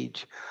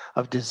stage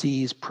of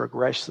disease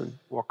progression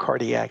or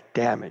cardiac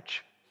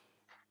damage.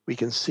 We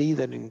can see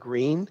that in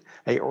green,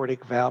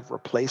 aortic valve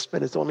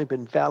replacement has only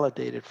been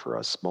validated for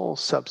a small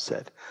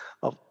subset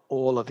of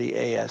all of the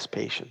AS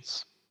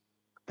patients.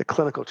 The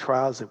clinical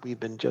trials that we've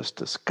been just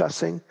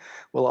discussing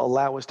will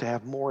allow us to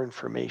have more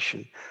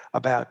information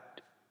about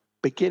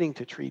beginning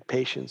to treat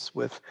patients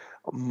with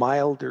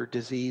milder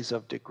degrees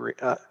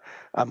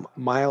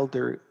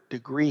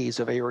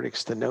of aortic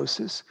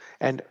stenosis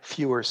and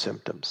fewer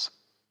symptoms.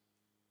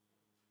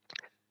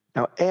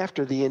 Now,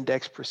 after the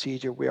index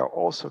procedure, we are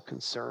also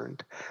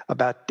concerned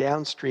about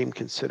downstream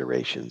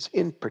considerations,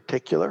 in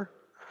particular,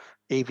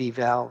 AV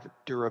valve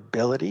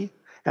durability,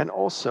 and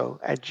also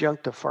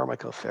adjunctive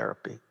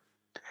pharmacotherapy.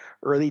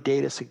 Early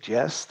data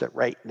suggests that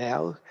right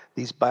now,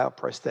 these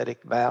bioprosthetic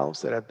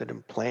valves that have been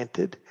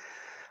implanted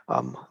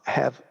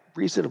have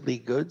reasonably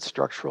good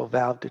structural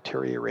valve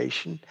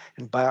deterioration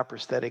and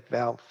bioprosthetic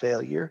valve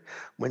failure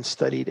when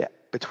studied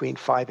between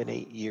 5 and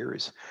 8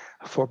 years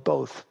for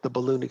both the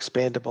balloon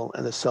expandable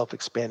and the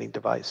self-expanding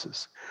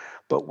devices.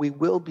 But we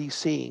will be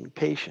seeing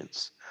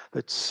patients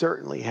that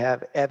certainly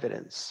have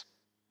evidence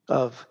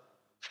of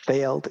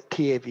failed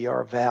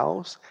TAVR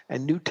valves,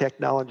 and new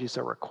technologies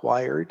are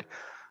required,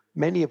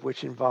 many of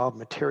which involve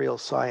material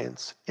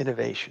science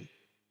innovation.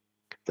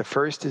 The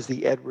first is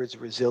the Edwards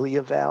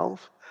Resilia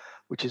valve,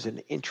 which is an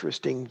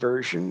interesting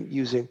version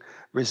using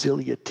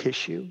Resilia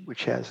tissue,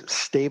 which has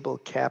stable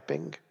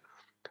capping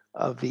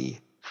of the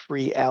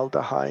free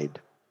aldehyde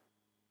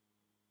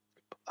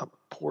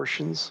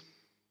portions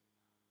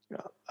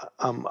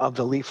of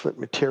the leaflet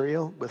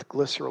material with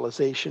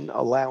glycerolization,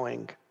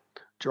 allowing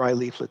dry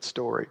leaflet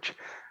storage.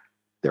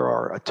 There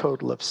are a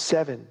total of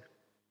 7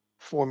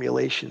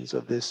 formulations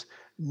of this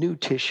new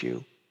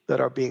tissue that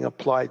are being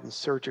applied in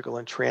surgical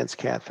and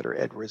transcatheter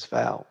Edwards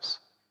valves.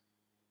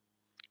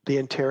 The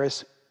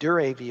Anteris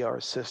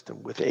DurAVR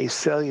system with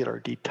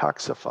acellular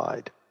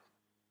detoxified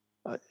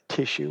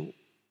tissue,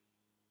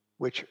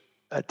 which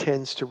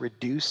tends to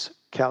reduce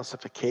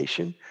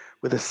calcification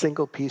with a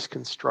single piece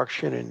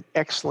construction and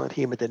excellent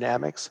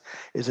hemodynamics,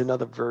 is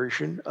another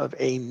version of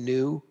a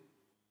new,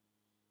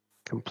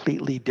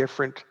 completely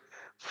different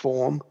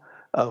form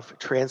of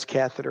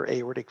transcatheter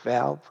aortic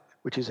valve,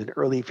 which is in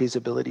early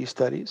feasibility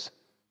studies.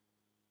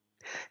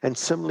 And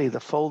similarly, the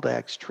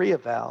Foldax Tria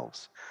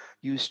valves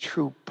use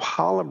true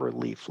polymer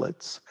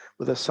leaflets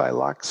with a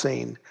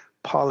siloxane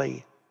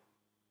polyurethane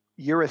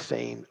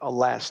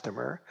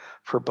elastomer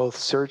for both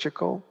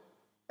surgical,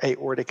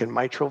 aortic, and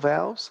mitral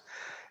valves,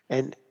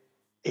 and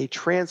a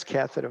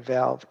transcatheter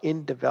valve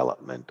in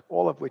development,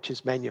 all of which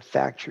is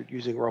manufactured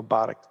using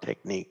robotic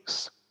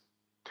techniques.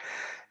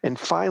 And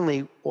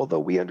finally, although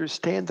we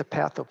understand the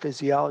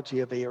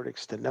pathophysiology of aortic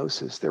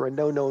stenosis, there are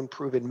no known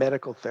proven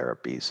medical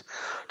therapies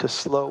to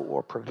slow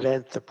or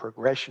prevent the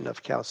progression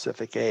of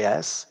calcific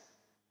AS.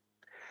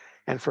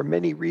 And for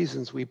many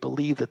reasons, we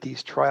believe that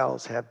these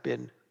trials have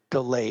been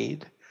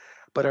delayed,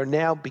 but are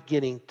now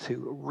beginning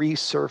to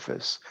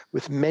resurface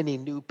with many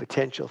new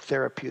potential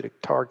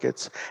therapeutic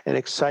targets and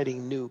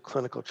exciting new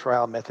clinical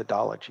trial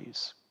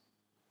methodologies.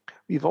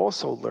 We've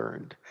also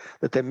learned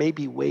that there may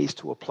be ways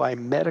to apply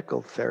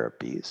medical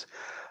therapies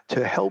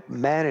to help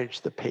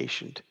manage the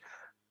patient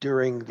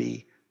during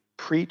the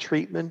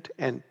pre-treatment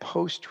and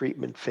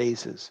post-treatment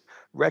phases,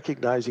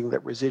 recognizing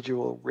that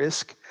residual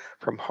risk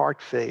from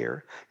heart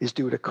failure is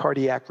due to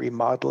cardiac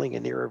remodeling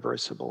and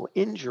irreversible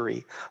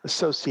injury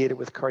associated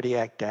with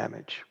cardiac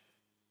damage.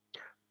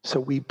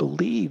 So we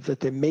believe that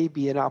there may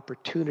be an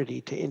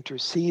opportunity to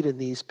intercede in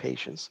these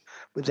patients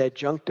with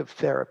adjunctive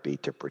therapy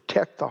to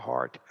protect the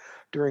heart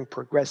during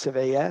progressive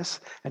AS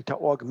and to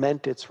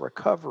augment its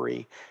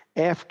recovery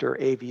after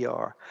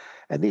AVR.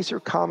 And these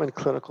are common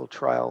clinical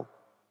trial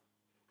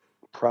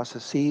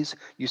processes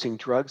using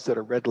drugs that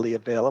are readily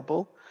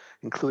available,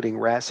 including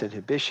RAS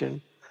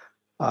inhibition,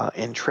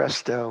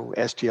 Entresto,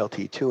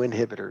 SGLT2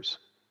 inhibitors.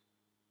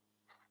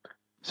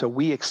 So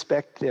we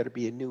expect there to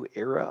be a new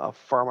era of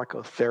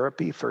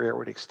pharmacotherapy for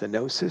aortic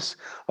stenosis,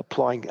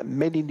 applying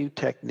many new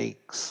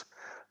techniques,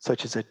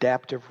 such as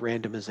adaptive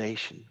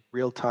randomization,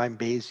 real-time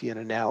Bayesian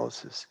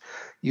analysis,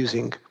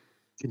 using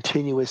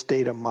continuous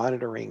data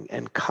monitoring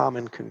and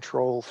common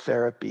control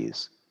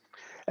therapies,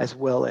 as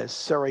well as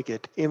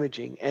surrogate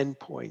imaging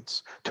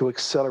endpoints to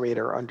accelerate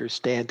our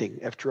understanding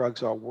if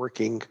drugs are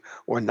working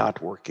or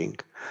not working.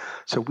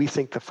 So we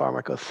think the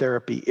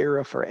pharmacotherapy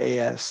era for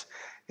AS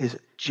is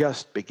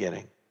just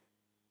beginning.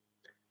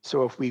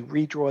 So if we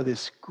redraw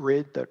this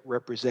grid that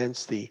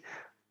represents the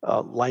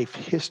life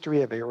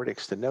history of aortic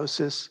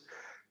stenosis,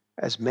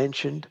 as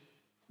mentioned,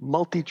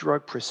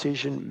 multi-drug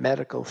precision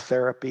medical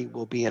therapy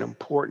will be an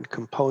important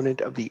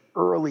component of the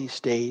early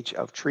stage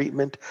of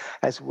treatment,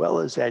 as well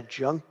as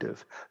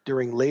adjunctive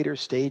during later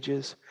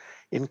stages,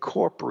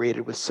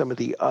 incorporated with some of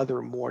the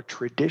other more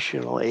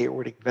traditional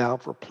aortic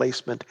valve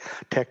replacement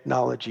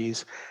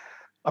technologies,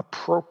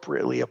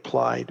 appropriately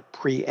applied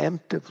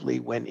preemptively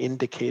when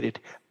indicated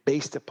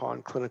based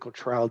upon clinical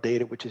trial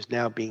data, which is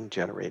now being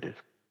generated.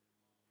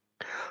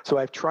 So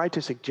I've tried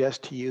to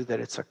suggest to you that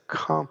it's a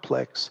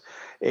complex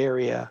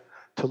area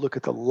to look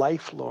at the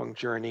lifelong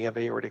journey of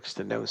aortic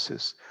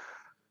stenosis,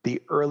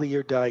 the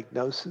earlier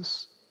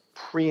diagnosis,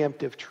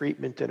 preemptive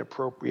treatment in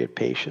appropriate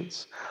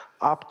patients,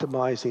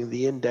 optimizing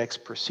the index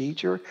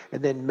procedure,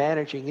 and then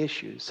managing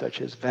issues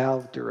such as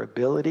valve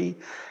durability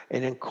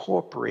and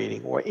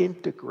incorporating or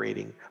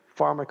integrating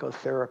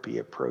pharmacotherapy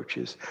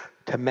approaches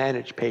to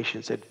manage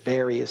patients at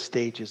various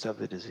stages of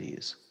the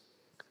disease.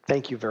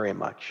 Thank you very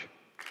much.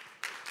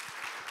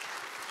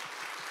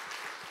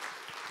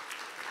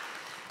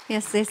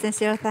 Yes, a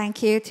sincere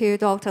thank you to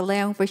Dr.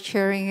 Leung for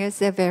sharing his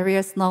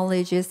various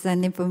knowledges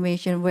and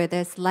information with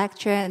this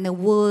lecture, and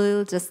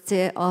we'll just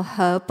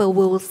hope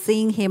we'll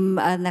see him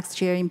next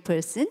year in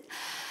person.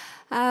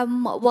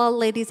 Well,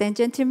 ladies and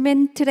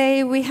gentlemen,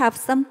 today we have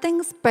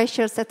something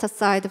special set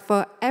aside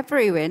for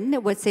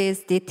everyone, which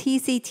is the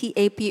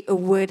TCTAP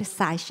award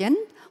session.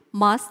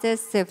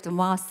 Masters of the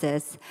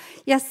Masters.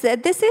 Yes,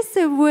 this is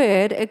a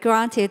word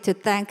granted to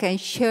thank and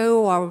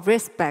show our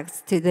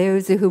respects to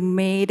those who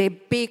made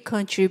big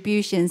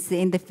contributions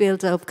in the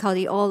field of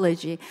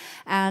cardiology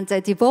and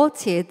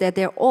devoted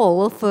their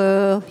all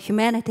for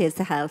humanity's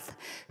health,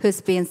 who's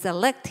been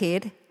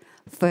selected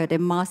for the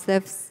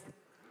Masters.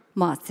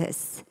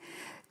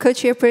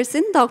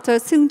 Co-chairperson Dr.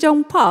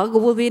 Seung-Jung Park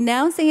will be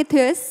announcing it to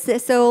us.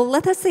 So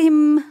let us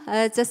him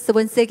just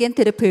once again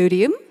to the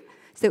podium.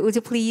 So would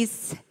you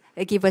please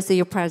give us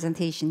your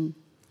presentation.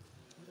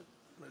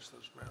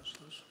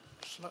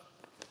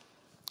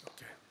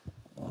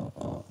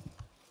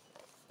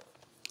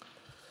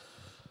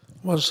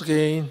 Once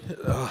again,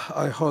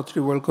 I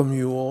heartily welcome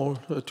you all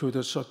to the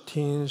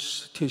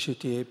 13th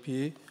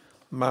TCTAP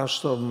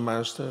Master of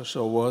Masters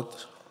Award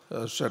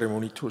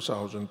Ceremony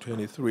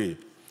 2023.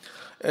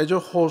 As a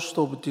host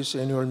of this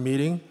annual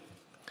meeting,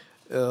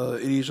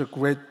 it is a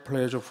great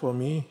pleasure for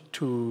me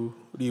to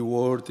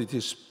reward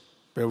this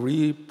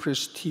very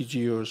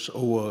prestigious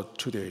award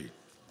today.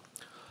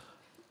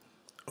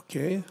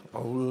 Okay, I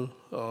will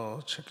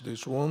check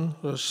this one.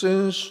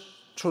 Since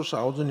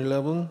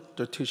 2011,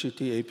 the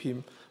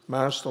TCTAP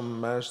Master of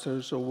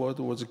Masters Award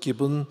was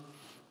given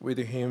with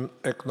him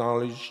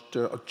acknowledged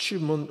the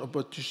achievement of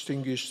a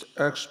distinguished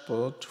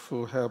expert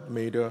who have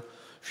made a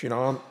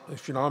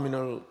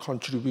phenomenal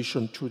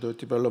contribution to the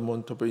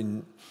development of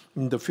in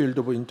the field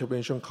of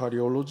intervention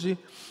cardiology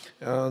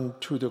and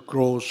to the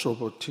growth of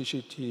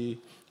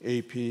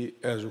TCTAP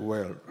as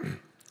well.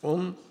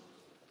 On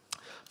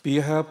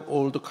behalf of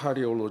all the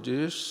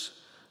cardiologists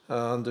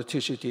and the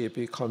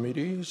TCTAP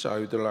committees, I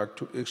would like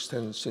to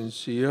extend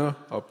sincere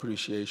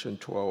appreciation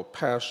to our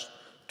past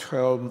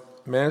 12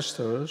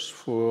 masters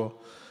for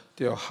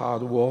their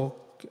hard work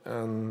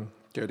and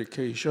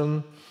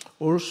dedication.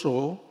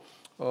 Also,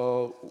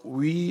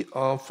 we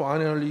are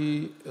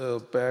finally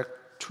back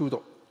to the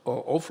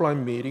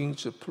offline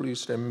meetings.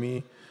 Please let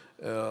me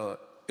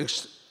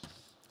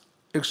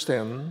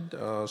extend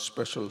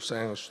special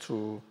thanks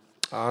to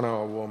honor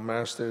our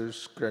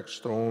masters, Greg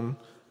Stone,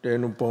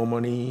 Renu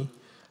Bomani,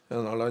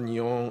 and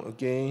Alain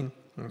again,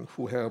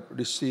 who have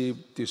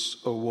received this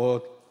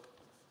award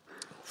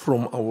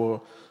from our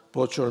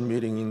virtual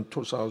meeting in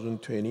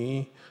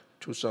 2020,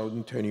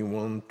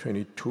 2021,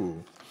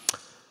 22.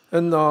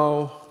 And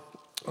now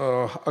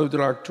I would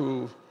like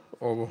to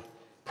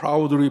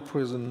proudly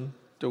present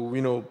the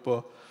winner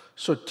of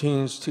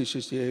 13th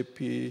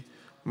TCTAP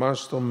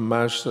Master of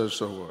Masters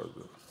Award.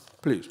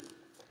 Please.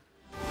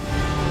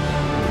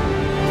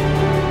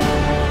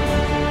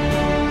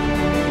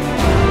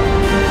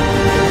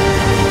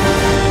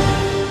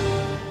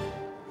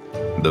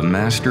 The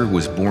Master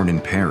was born in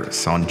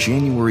Paris on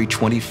January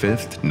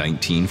 25,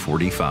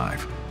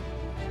 1945,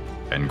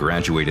 and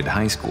graduated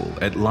high school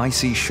at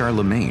Lycée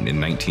Charlemagne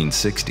in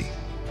 1960.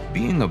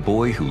 Being a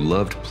boy who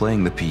loved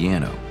playing the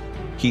piano,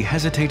 he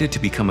hesitated to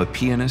become a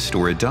pianist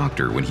or a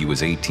doctor when he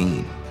was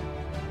 18.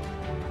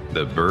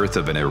 The birth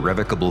of an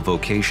irrevocable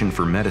vocation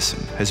for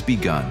medicine has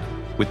begun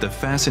with the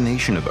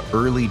fascination of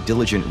early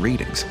diligent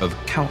readings of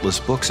countless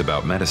books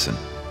about medicine.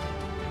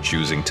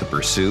 Choosing to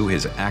pursue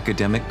his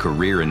academic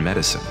career in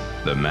medicine,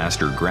 the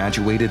Master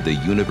graduated the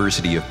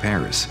University of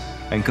Paris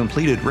and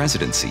completed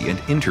residency and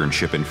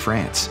internship in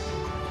France,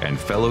 and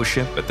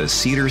fellowship at the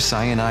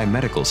Cedars-Sinai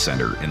Medical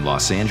Center in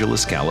Los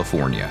Angeles,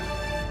 California.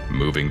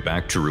 Moving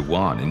back to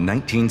Rouen in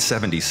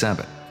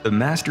 1977, the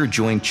Master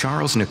joined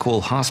Charles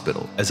Nicolle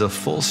Hospital as a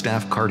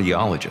full-staff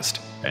cardiologist,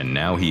 and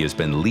now he has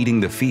been leading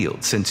the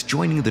field since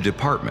joining the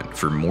department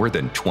for more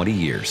than 20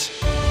 years.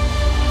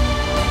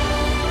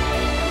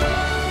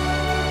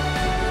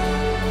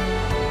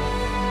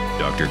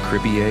 Dr.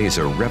 Cribier is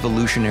a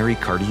revolutionary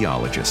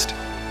cardiologist,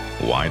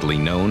 widely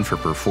known for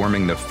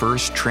performing the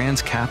first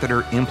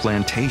transcatheter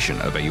implantation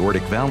of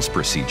aortic valves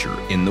procedure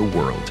in the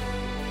world.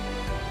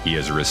 He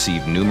has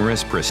received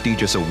numerous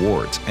prestigious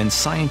awards and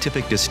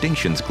scientific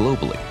distinctions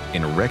globally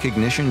in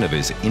recognition of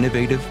his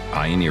innovative,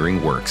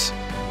 pioneering works.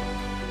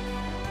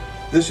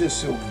 This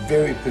is a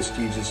very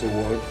prestigious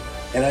award,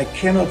 and I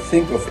cannot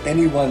think of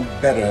anyone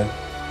better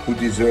who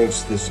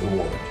deserves this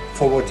award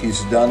for what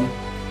he's done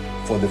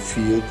for the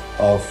field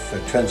of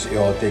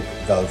transaortic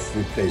valve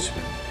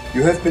replacement.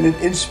 You have been an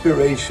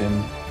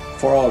inspiration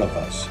for all of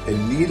us, a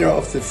leader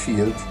of the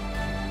field,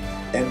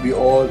 and we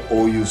all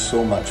owe you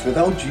so much.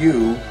 Without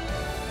you,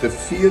 the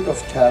field of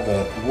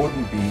TAVR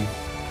wouldn't be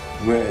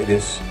where it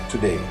is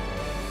today.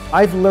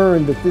 I've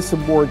learned that this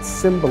award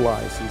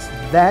symbolizes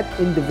that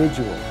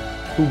individual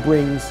who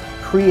brings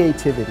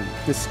creativity,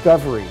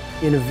 discovery,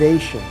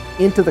 innovation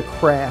into the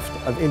craft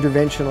of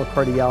interventional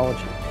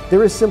cardiology.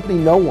 There is simply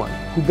no one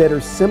who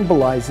better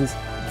symbolizes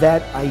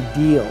that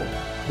ideal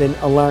than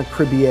Alain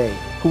Cribier,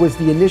 who was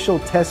the initial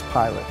test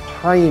pilot,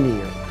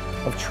 pioneer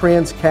of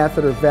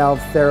transcatheter valve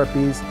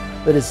therapies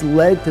that has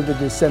led to the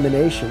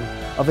dissemination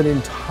of an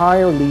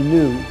entirely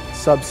new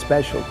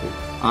subspecialty.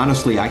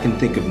 Honestly, I can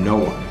think of no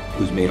one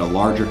who's made a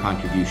larger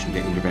contribution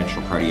to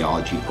interventional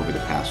cardiology over the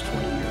past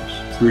 20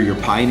 years. Through your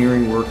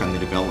pioneering work on the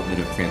development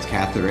of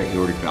transcatheter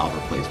aortic valve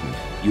replacement,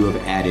 you have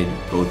added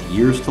both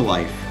years to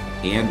life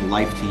and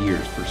life to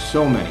years for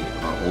so many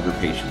of our older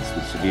patients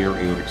with severe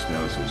aortic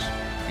stenosis.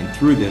 And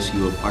through this,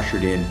 you have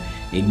ushered in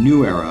a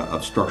new era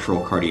of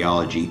structural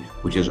cardiology,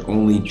 which has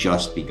only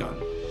just begun.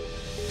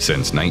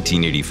 Since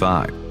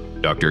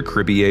 1985, Dr.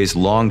 Cribier's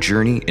long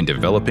journey in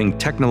developing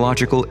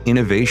technological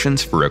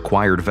innovations for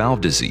acquired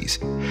valve disease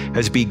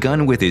has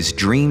begun with his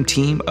dream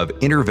team of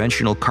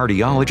interventional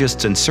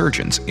cardiologists and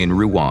surgeons in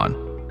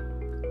Rouen.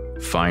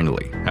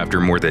 Finally, after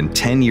more than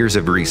 10 years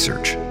of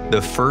research, the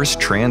first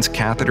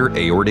transcatheter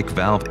aortic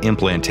valve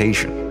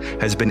implantation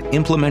has been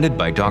implemented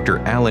by Dr.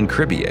 Alain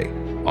Cribier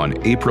on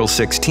April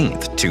 16,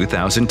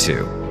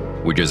 2002.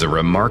 which is a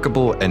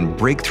remarkable and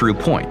breakthrough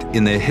point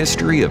in the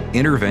history of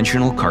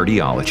interventional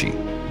cardiology.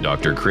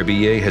 Dr.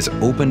 Cribier has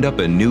opened up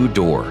a new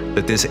door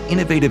that this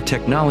innovative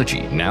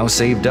technology now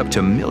saved up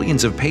to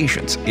millions of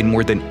patients in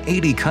more than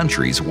 80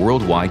 countries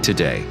worldwide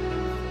today.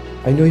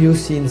 I know you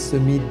since the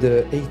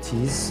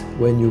mid-80s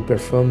when you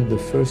performed the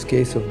first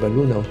case of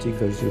balloon aortic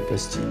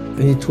valvuloplasty.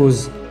 And it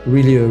was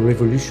really a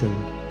revolution.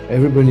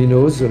 Everybody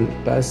knows the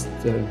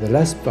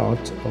last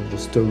part of the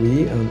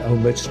story and how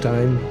much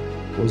time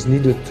was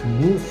needed to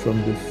move from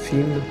the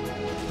film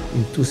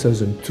in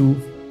 2002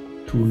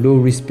 to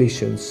low-risk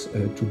patients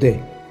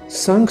today.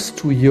 Thanks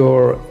to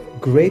your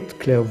great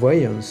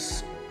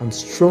clairvoyance and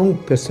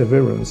strong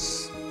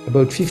perseverance,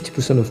 about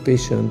 50% of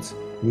patients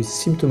with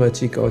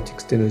symptomatic aortic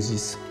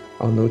stenosis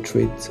are now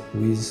treated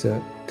with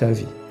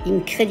TAVR.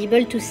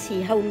 Incredible to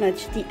see how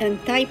much the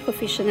entire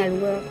professional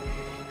world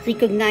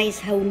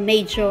recognized how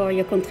major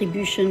your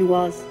contribution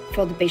was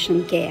for the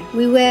patient care.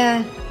 We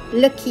were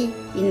lucky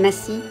in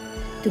Massy,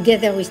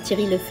 together with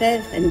Thierry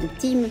Lefebvre and the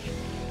team,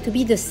 to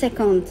be the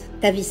second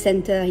TAVR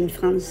center in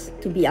France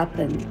to be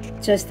opened,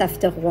 just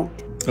after Rouen.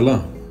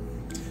 Alain,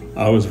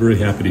 I was very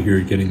happy to hear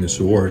you getting this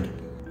award.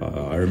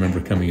 I remember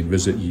coming and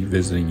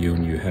visiting you,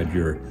 and you had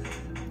your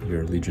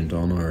Legion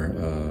d'Honneur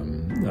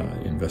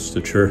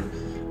investiture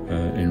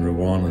in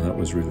Rouen, and that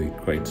was really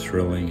quite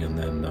thrilling. And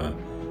then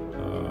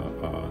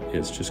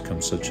it's just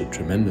come such a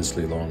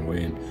tremendously long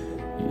way,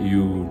 and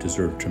you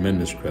deserve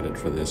tremendous credit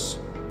for this.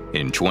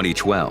 In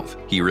 2012,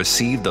 he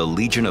received the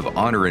Legion of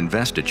Honor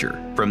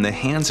investiture from the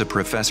hands of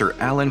Professor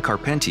Alain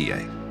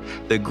Carpentier,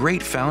 the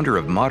great founder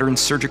of modern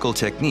surgical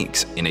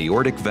techniques in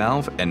aortic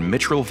valve and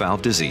mitral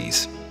valve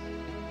disease.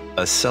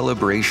 A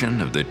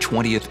celebration of the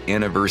 20th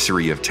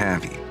anniversary of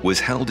TAVR was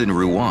held in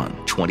Rouen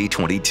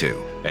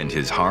 2022, and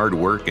his hard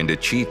work and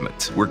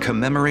achievements were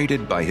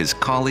commemorated by his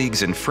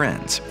colleagues and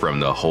friends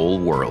from the whole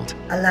world.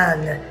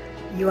 Alain,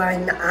 you are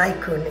an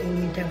icon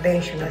in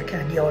interventional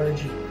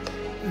cardiology.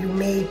 You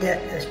made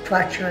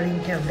structural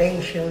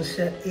interventions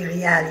a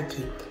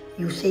reality.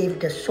 You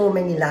saved so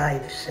many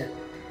lives.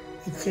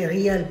 It's a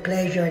real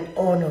pleasure and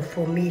honor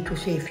for me to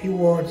say a few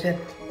words and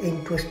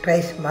to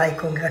express my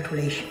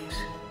congratulations.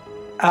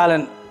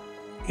 Alain,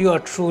 you are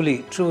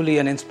truly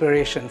an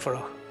inspiration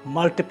for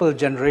multiple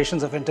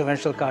generations of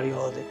interventional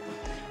cardiology.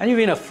 And you've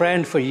been a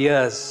friend for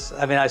years.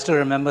 I mean, I still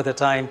remember the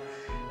time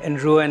in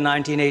Rouen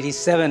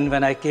 1987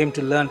 when I came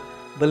to learn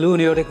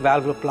balloon aortic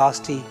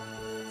valvuloplasty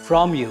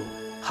from you.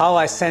 How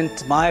I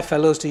sent my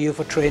fellows to you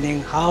for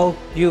training, how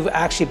you've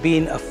actually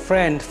been a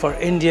friend for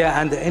India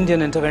and the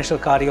Indian interventional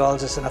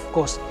cardiologists, and of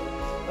course,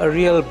 a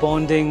real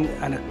bonding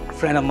and a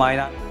friend of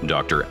mine.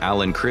 Dr.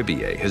 Alain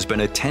Cribier has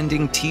been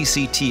attending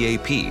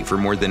TCTAP for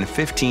more than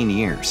 15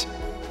 years,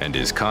 and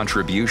his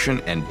contribution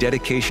and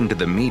dedication to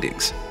the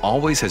meetings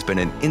always has been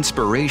an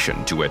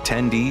inspiration to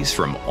attendees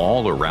from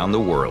all around the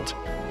world.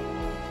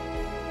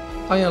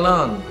 Hi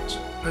Alain,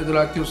 I'd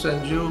like to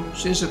send you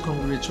sincere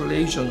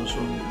congratulations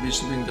on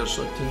receiving the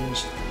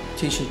 13th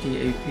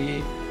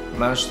TCTAP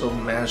Master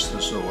of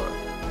Masters Award.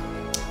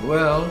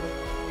 Well,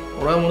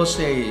 all I want to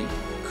say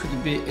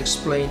could be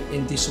explained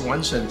in this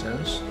one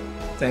sentence.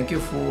 Thank you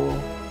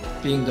for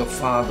being the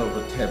father of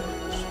the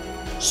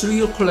TAVR. Through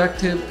your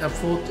collective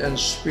effort and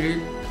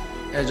spirit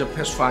as a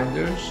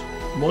pathfinders,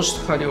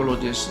 most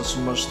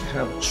cardiologists must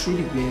have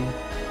truly been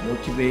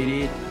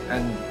motivated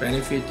and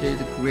benefited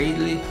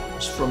greatly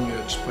from your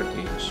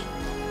expertise.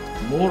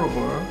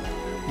 Moreover,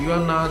 you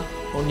are not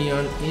only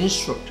an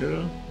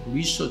instructor,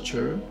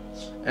 researcher,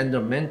 and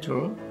a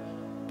mentor,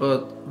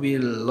 but we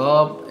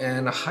love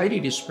and highly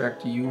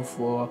respect you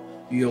for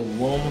your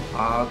warm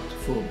heart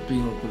for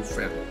being a good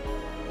friend.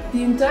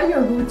 The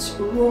entire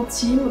Rouen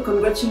team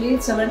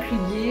congratulates Alain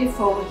Cribier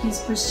for his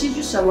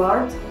prestigious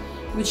award,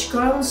 which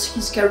crowns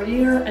his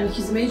career and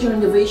his major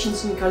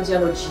innovations in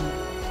cardiology.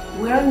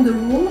 We are in the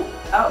room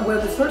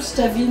where the first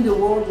TAVR in the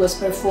world was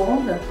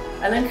performed.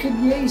 Alain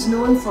Cribier is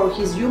known for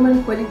his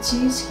human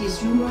qualities, his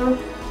humor,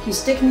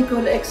 his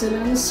technical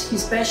excellence,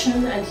 his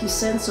passion, and his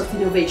sense of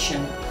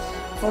innovation.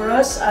 For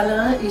us,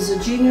 Alain is a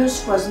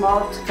genius for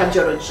smart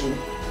cardiology.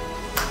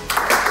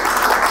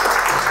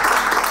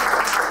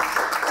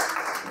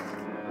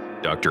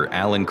 Dr.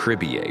 Alain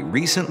Cribier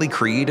recently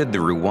created the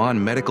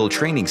Rouen Medical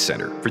Training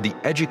Center for the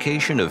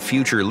education of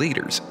future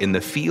leaders in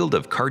the field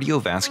of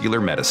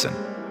cardiovascular medicine.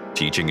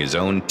 Teaching his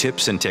own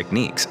tips and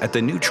techniques at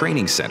the new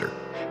training center,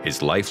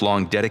 his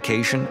lifelong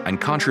dedication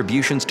and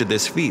contributions to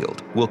this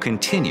field will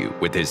continue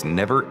with his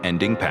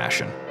never-ending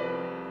passion.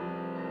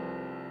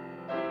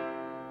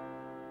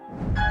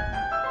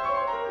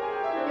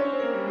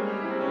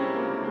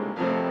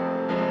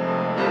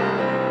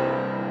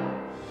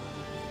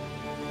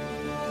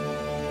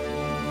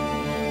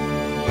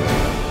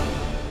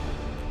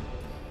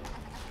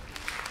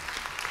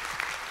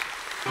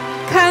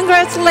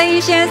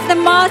 Congratulations, the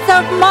Master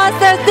of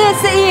Masters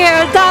this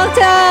year,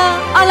 Dr.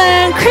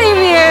 Alain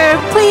Cribier.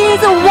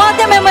 Please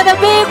welcome him with a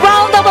big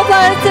round of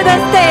applause to the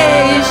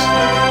stage.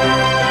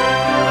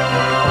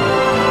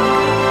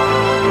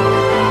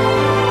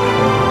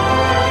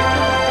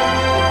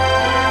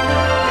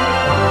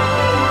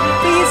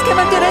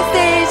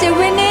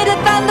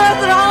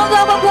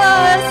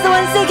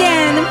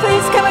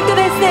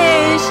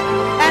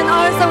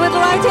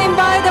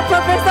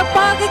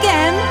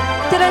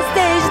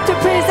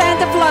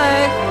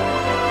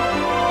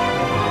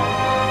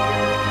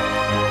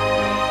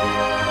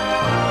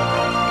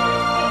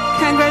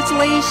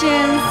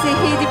 Congratulations.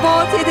 He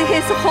devoted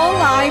his whole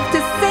life to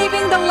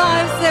saving the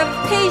lives of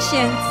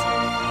patients.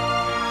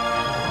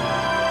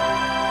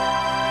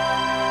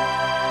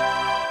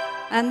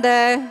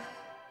 And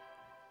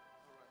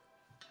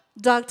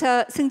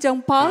Dr.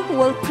 Seung-Jung Park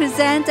will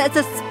present as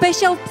a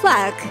special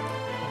plaque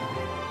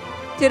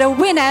to the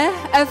winner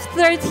of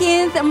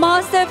 13th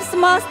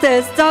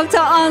Masters, Dr.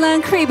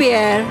 Alain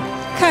Cribier.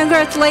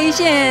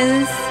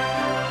 Congratulations.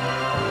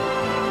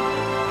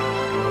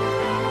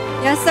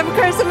 Yes, of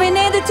course, we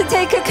needed to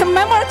take a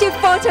commemorative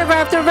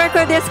photograph to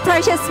record this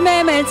precious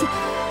moment.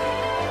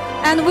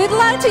 And we'd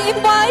like to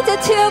invite the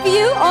two of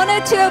you, honor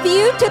two of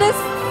you, to the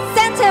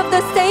center of the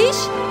stage.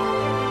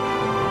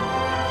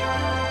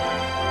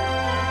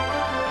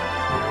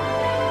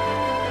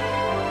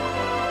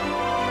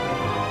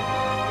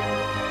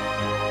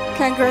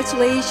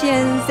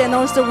 Congratulations, and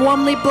also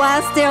warmly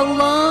bless their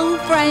long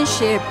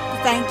friendship.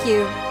 Thank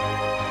you.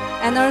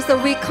 And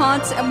also we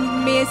can't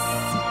miss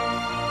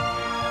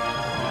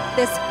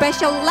the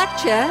special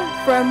lecture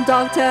from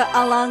Dr.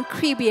 Alain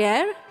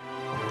Cribier.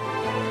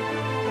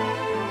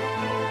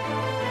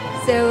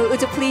 So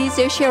would you please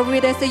share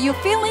with us your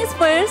feelings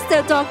first,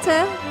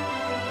 Doctor?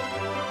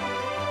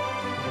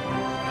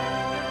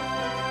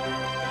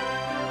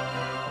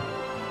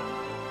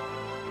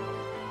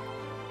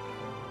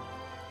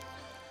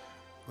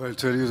 Well, to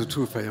tell you the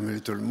truth, I am a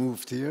little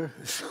moved here,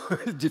 so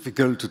it's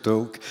difficult to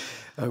talk.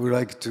 I would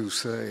like to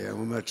say how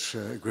much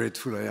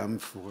grateful I am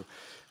for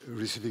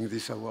receiving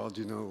this award.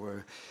 You know,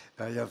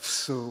 I have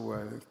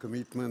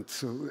commitment,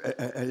 so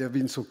I have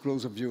been so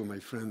close of you, my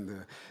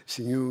friend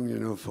Seung-Jung, you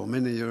know, for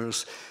many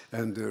years,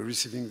 and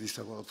receiving this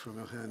award from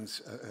your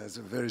hands has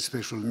a very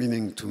special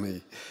meaning to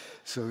me.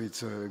 So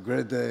it's a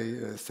great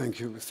day. Thank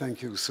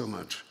you so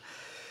much.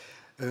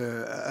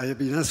 I have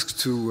been asked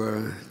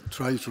to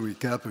try to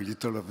recap a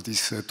little of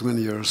this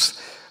 20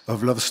 years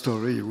of love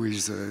story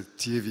with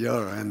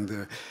TAVR,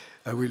 and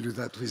I will do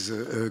that with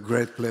a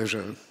great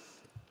pleasure.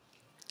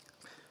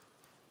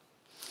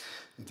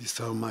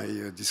 These are my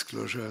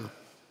disclosure.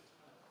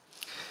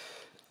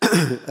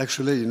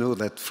 Actually, you know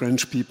that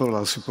French people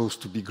are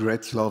supposed to be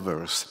great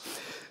lovers.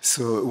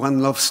 So one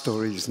love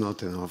story is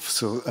not enough.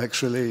 So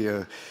actually,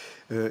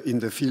 in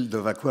the field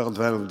of acquired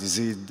valve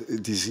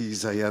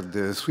disease, I had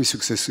 3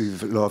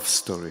 successive love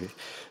stories.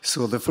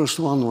 So the first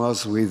one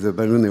was with the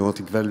balloon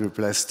aortic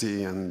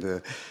valvuloplasty,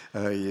 and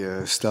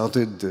I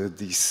started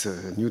this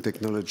new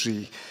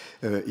technology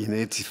in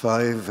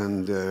 85,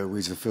 and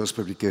with the first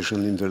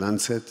publication in the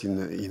Lancet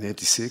in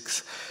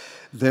 86.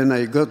 Then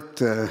I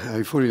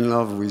fell in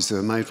love with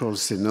mitral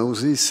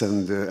stenosis,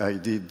 and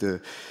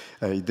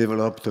I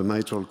developed a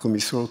mitral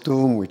commissural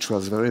tome, which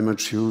was very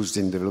much used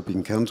in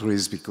developing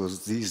countries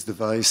because this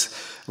device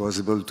was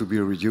able to be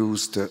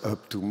reduced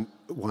up to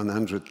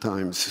 100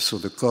 times. So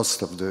the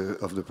cost of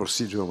the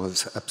procedure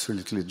was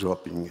absolutely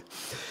dropping.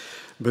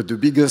 But the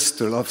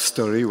biggest love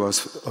story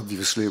was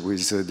obviously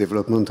with the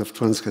development of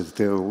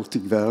transcatheter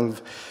aortic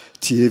valve,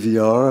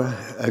 TAVR.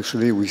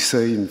 Actually, we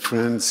say in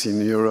France,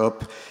 in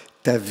Europe,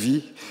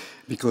 TAVI,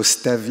 because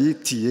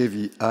TAVI,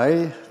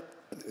 T-A-V-I,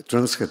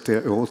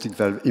 transcatheter aortic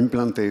valve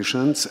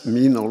implantations,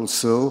 mean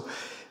also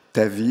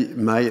TAVI,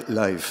 my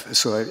life.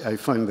 So I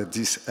find that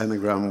this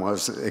anagram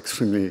was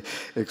extremely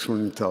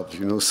top,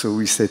 you know, so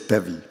we say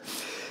TAVI.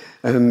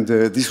 And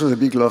this was a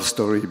big love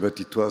story, but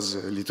it was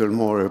a little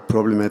more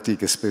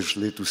problematic,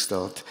 especially to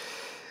start.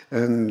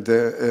 And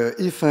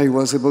if I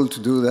was able to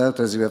do that,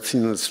 as you have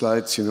seen on the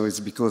slides, you know, it's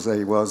because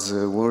I was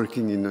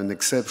working in an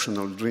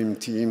exceptional dream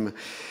team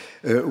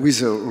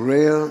with a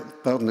rare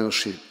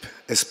partnership,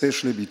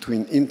 especially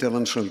between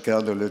interventional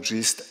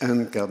cardiologists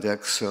and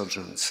cardiac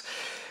surgeons.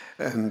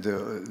 And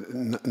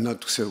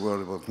not to say a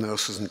word about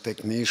nurses and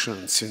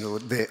technicians, you know,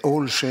 they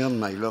all shared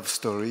my love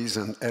stories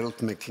and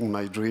helped making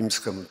my dreams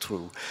come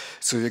true.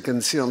 So you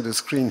can see on the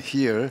screen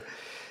here,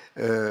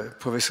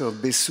 Professor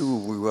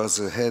Bessou, who was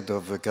the head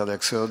of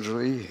cardiac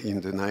surgery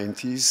in the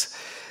 90s,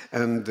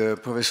 and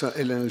Professor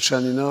Alain,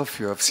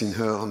 you have seen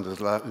her on the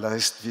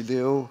last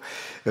video,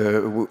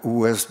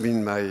 who has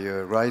been my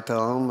right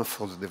arm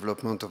for the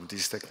development of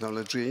this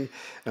technology,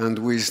 and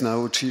who is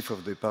now chief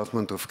of the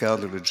Department of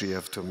Cardiology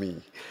after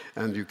me.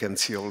 And you can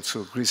see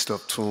also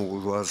Christophe Tron,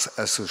 who was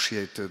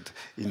associated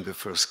in the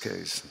first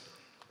case.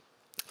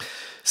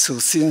 So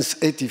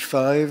since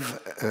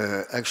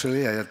 85,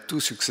 actually I had 2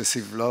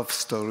 successive love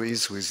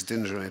stories with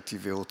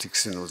degenerative aortic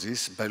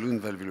stenosis, balloon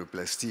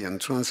valvuloplasty, and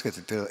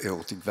transcatheter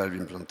aortic valve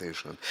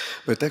implantation.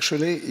 But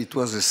actually it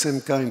was the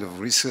same kind of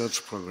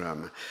research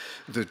program.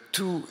 The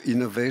 2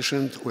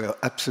 innovations were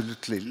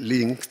absolutely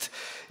linked.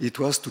 It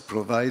was to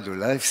provide a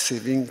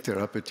life-saving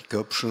therapeutic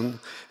option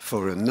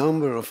for a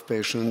number of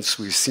patients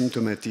with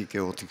symptomatic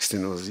aortic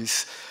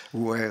stenosis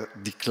who were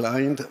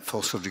declined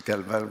for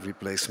surgical valve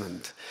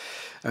replacement.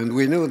 And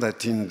we know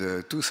that in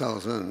the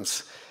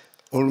 2000s,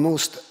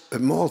 almost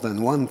more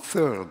than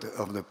 1/3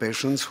 of the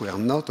patients were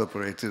not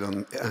operated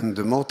on, and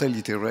the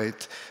mortality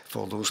rate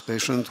for those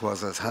patients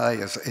was as high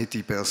as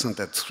 80%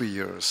 at 3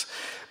 years.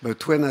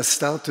 But when I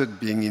started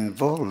being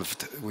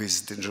involved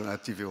with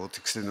degenerative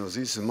aortic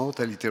stenosis, the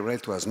mortality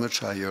rate was much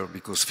higher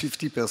because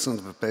 50%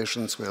 of the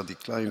patients were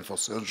declined for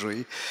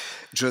surgery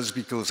just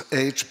because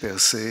age per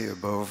se,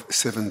 above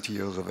 70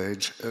 years of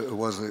age,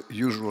 was a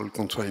usual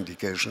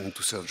contraindication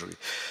to surgery.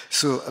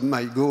 So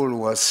my goal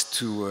was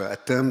to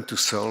attempt to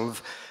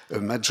solve a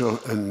major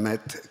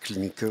unmet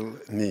clinical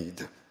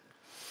need.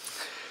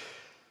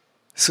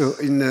 So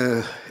in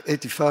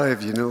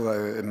 '85, you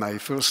know, my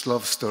first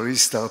love story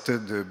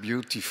started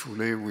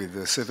beautifully with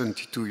a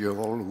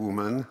 72-year-old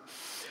woman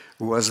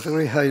who was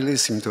very highly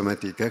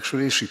symptomatic.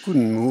 Actually, she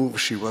couldn't move,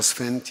 she was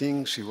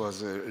fainting, she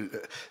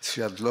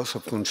had loss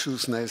of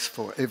consciousness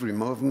for every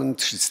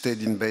movement, she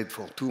stayed in bed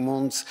for 2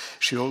 months,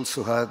 she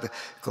also had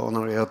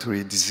coronary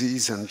artery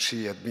disease, and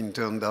she had been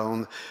turned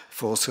down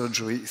for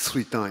surgery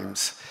 3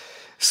 times.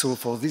 So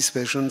for these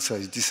patients,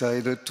 I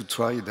decided to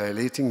try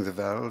dilating the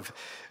valve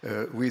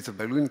with a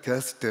balloon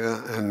catheter,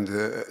 and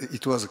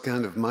it was a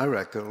kind of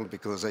miracle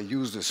because I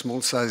used a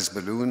small-sized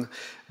balloon,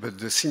 but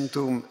the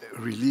symptom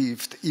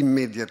relieved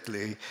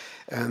immediately,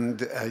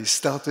 and I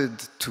started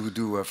to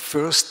do a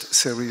first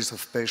series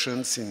of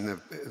patients in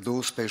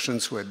those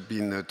patients who had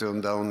been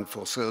turned down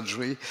for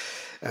surgery,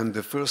 and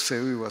the first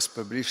series was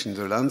published in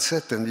The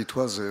Lancet, and it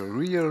was a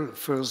real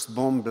first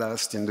bomb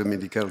blast in the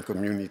medical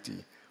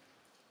community.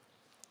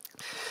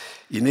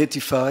 In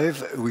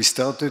 '85, we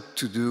started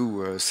to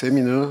do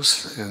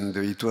seminars, and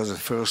it was the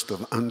first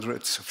of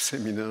hundreds of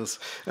seminars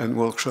and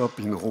workshops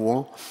in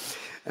Rouen.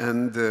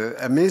 And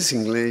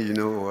amazingly, you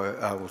know,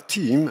 our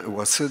team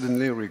was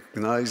suddenly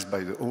recognized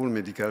by the whole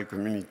medical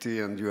community,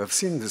 and you have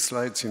seen the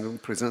slides, you know,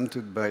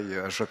 presented by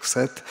Jacques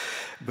Set,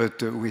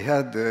 but we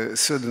had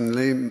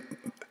suddenly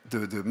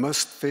the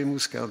most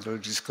famous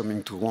cardiologists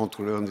coming to Rouen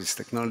to learn this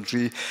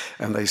technology,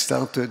 and I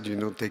started, you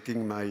know,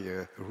 taking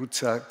my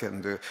rucksack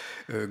and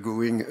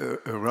going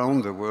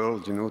around the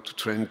world, you know, to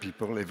train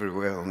people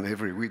everywhere on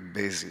every week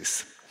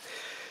basis.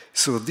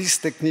 So this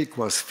technique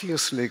was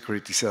fiercely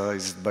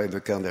criticized by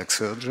the cardiac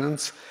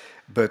surgeons,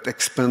 but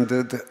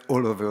expanded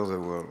all over the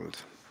world.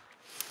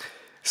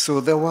 So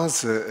there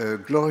was a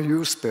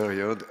glorious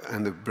period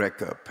and a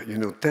breakup. You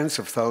know, tens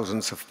of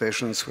thousands of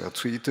patients were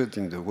treated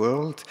in the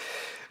world.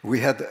 We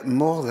had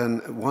more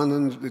than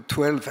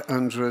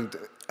 1,200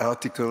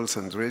 articles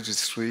and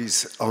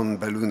registries on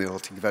balloon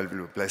aortic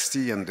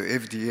valvuloplasty, and the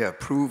FDA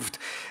approved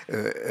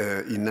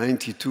in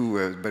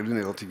 '92 balloon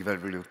aortic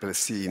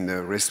valvuloplasty in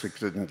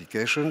restricted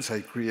indications.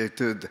 I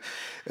created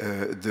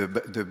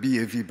the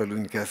BAV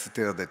balloon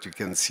catheter that you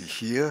can see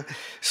here.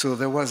 So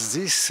there was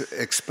this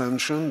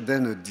expansion,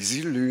 then a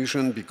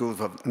disillusion because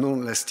of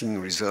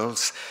non-lasting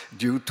results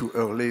due to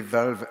early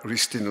valve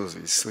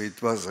restenosis. So it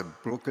was a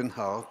broken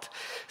heart.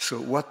 So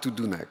what to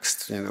do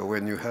next? You know,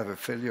 when you have a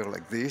failure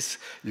like this,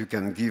 you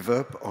can give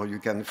up or you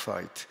can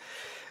fight.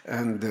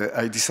 And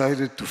I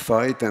decided to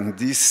fight, and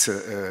this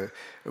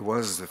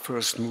was the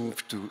first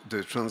move to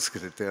the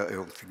transcatheter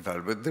aortic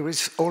valve. But there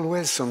is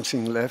always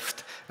something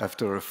left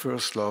after a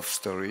first love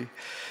story.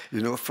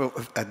 You know,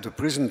 at the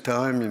present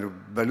time, you know,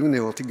 balloon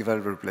aortic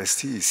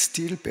valvuloplasty is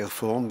still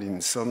performed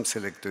in some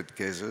selected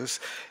cases.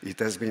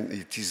 It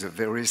is a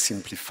very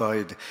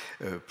simplified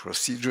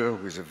procedure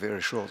with a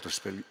very short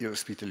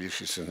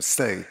hospitalization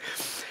stay.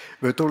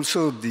 But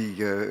also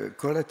the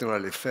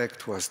collateral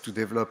effect was to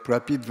develop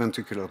rapid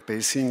ventricular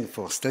pacing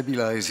for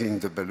stabilizing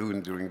the balloon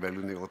during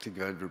balloon aortic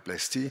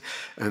valvuloplasty.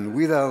 And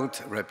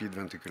without rapid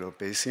ventricular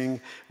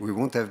pacing, we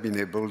won't have been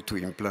able to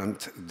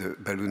implant the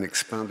balloon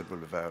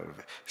expandable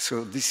valve.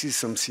 So this is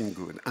something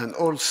good. And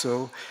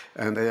also,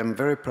 and I am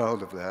very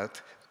proud of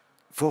that,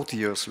 40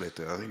 years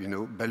later, you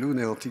know, balloon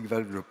aortic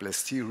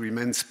valvuloplasty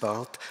remains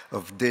part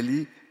of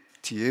daily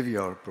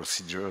TAVR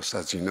procedures,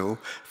 as you know,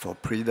 for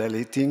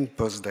pre-dilating,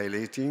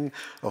 post-dilating,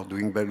 or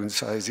doing balloon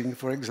sizing,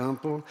 for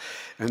example.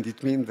 And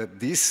it means that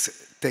this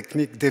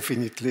technique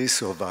definitely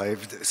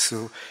survived,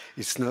 so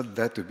it's not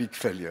that a big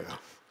failure.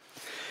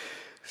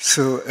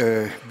 So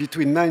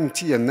between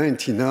 90 and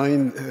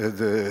 99,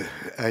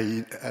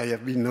 I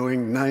have been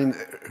knowing 9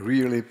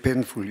 really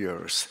painful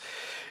years.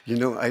 You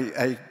know,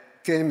 I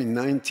came in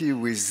 '90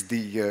 with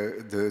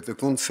the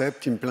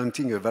concept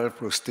implanting a valve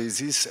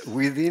prosthesis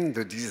within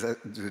the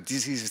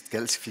diseased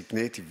calcific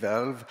native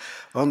valve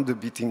on the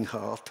beating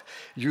heart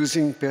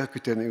using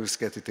percutaneous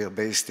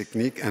catheter-based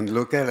technique and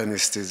local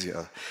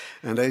anesthesia.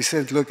 And I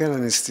said local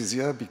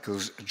anesthesia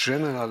because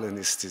general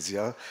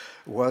anesthesia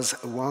was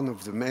one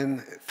of the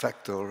main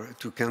factors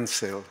to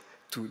cancel,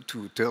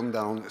 to turn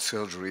down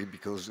surgery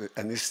because the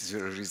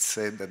anesthesiologist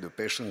said that the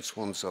patients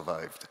won't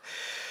survive.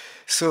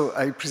 So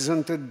I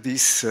presented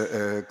this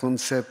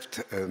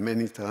concept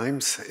many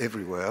times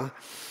everywhere,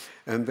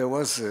 and there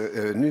was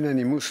an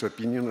unanimous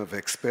opinion of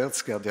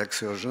experts, cardiac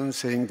surgeons,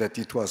 saying that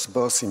it was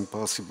both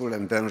impossible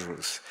and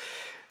dangerous.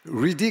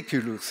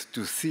 ridiculous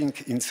to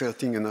think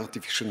inserting an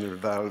artificial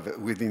valve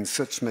within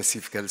such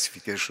massive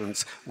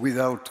calcifications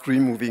without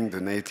removing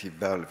the native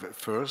valve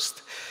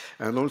first,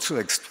 and also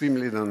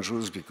extremely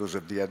dangerous because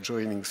of the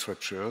adjoining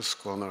structures,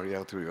 coronary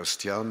artery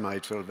ostia,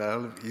 mitral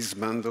valve, his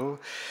bundle,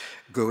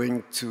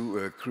 going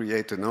to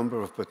create a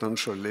number of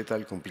potential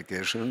lethal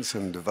complications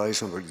and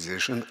device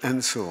embolization,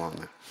 and so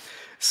on.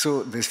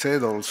 So they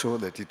said also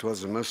that it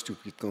was a most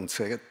stupid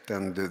concept,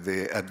 and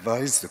they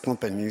advised the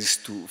companies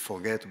to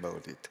forget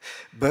about it.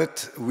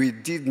 But we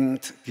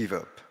didn't give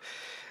up.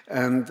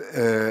 And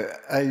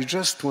I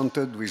just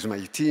wanted, with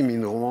my team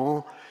in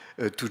Rouen,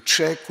 to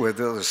check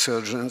whether the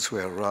surgeons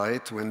were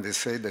right when they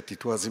said that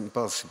it was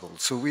impossible.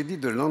 So we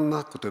did a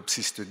landmark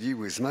autopsy study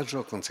with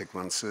major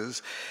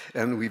consequences,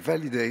 and we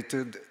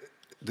validated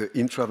the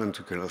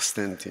intraventricular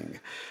stenting.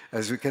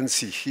 As you can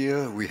see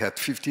here, we had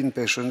 15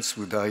 patients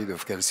who died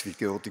of calcific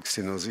aortic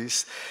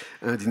stenosis,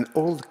 and in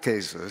all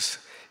cases,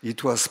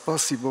 it was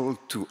possible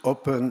to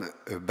open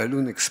a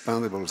balloon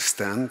expandable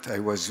stent. I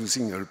was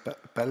using a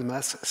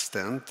Palmas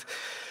stent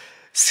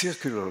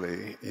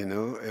circularly, you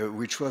know,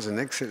 which was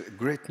an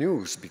great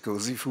news,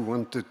 because if we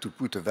wanted to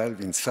put a valve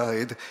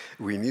inside,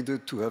 we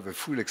needed to have a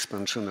full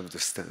expansion of the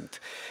stent.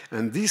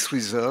 And these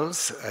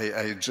results,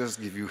 I just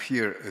give you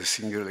here a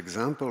single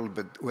example,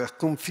 but were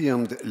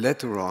confirmed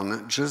later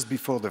on, just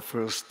before the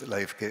first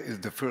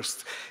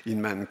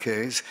in-man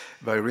case,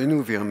 by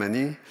Renaud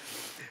Virmani.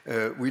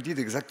 We did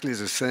exactly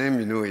the same,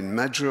 you know, in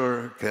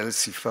major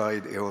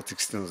calcified aortic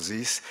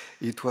stenosis.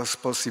 It was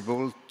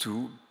possible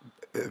to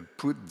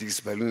put this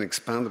balloon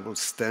expandable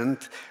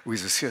stent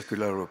with a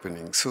circular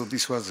opening. So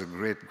this was a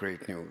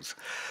great news.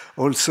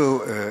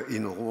 Also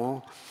in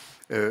Rouen,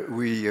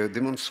 we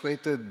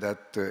demonstrated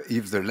that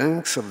if the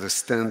length of the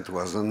stent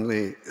was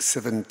only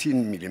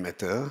 17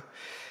 millimeter,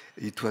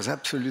 it was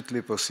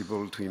absolutely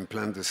possible to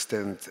implant the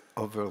stent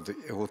over the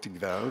aortic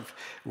valve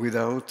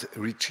without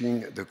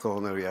reaching the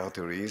coronary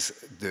arteries,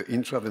 the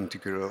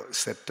intraventricular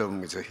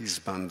septum with a His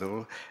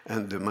bundle,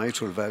 and the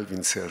mitral valve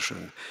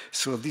insertion.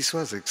 So this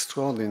was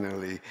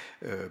extraordinarily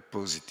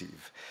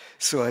positive.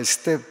 So I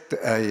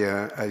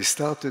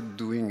started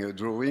doing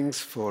drawings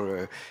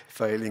for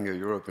filing a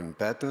European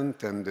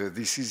patent, and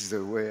this is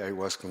the way I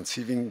was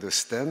conceiving the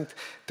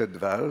stented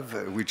valve,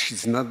 which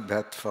is not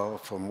that far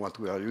from what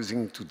we are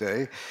using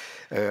today.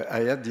 I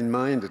had in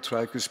mind a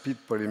tricuspid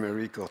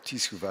polymeric or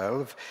tissue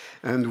valve,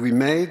 and we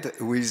made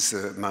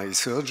with my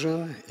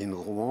surgeon in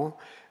Rouen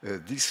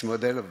this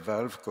model of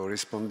valve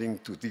corresponding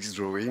to this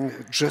drawing,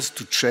 just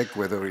to check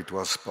whether it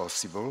was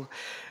possible.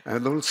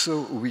 And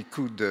also we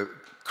could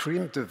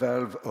crimp the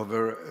valve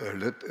over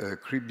a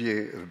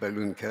Cribier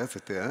balloon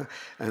catheter,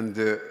 and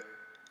the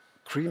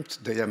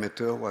crimped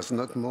diameter was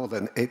not more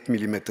than 8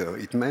 millimeter.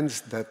 It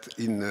means that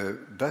in a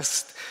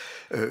vast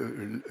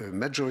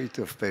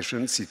majority of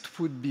patients, it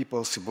would be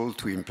possible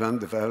to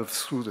implant the valve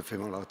through the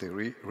femoral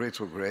artery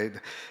retrograde,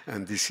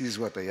 and this is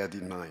what I had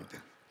in mind.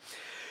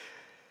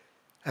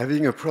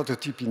 Having a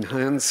prototype in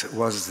hands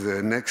was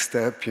the next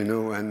step, you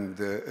know, and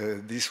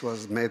this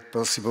was made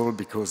possible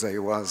because I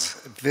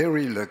was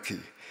very lucky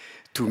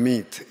to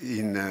meet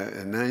in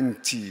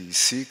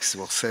 96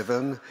 or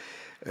 7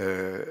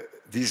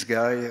 this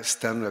guy,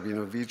 Stan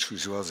Rabinovich,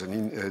 who was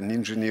an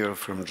engineer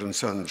from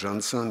Johnson &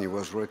 Johnson. He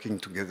was working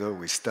together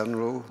with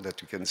Stanrow,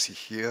 that you can see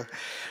here.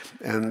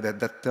 And at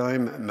that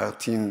time,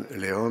 Martin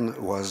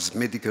Leon was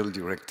medical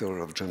director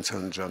of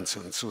Johnson &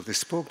 Johnson. So they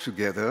spoke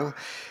together,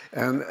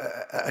 and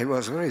I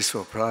was very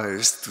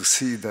surprised to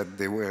see that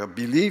they were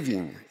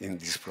believing in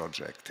this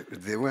project.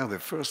 They were the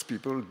first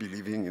people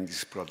believing in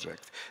this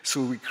project.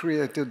 So we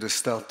created a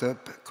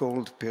startup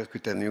called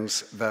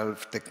Percutaneous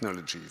Valve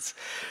Technologies.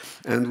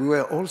 And we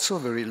were also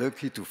very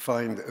lucky to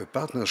find a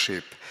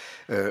partnership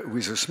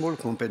with a small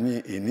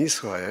company in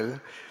Israel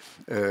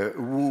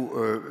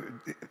who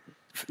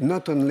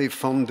not only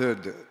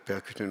founded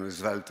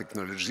percutaneous valve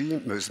technology,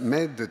 but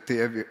made the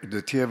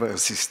TAVR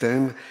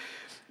system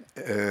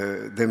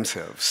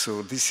themselves.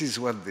 So this is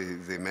what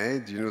they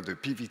made, you know, the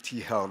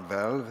PVT hard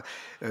valve,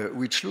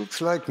 which looks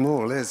like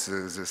more or less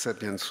the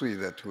Sapien 3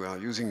 that we are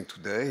using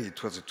today.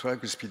 It was a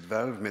tricuspid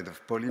valve made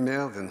of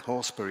polymer, then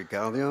horse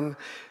pericardium,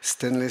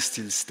 stainless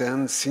steel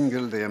stand,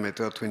 single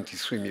diameter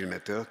 23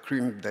 millimeter,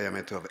 crimp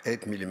diameter of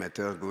 8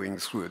 millimeter going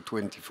through a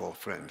 24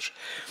 French.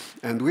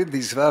 And with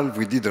this valve,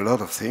 we did a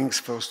lot of things.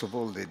 First of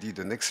all, they did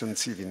an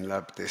extensive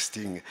in-lab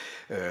testing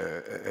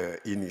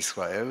in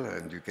Israel,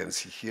 and you can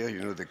see here,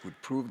 you know, they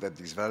could prove that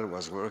this valve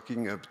was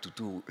working up to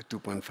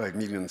 2.5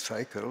 million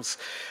cycles.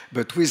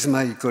 But with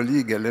my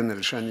colleague, Alain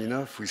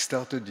Elchaninov, we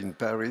started in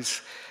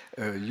Paris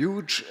a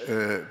huge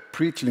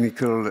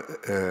preclinical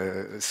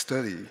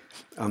study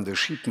On the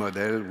sheep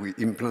model, we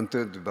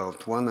implanted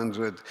about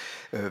 100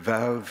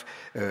 valves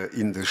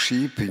in the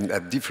sheep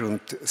at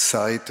different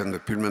sites on the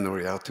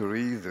pulmonary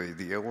artery,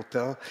 the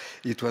aorta.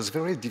 It was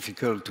very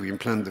difficult to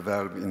implant the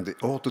valve in the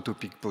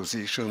orthotopic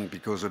position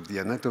because of the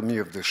anatomy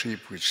of the sheep,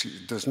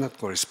 which does not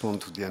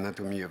correspond to the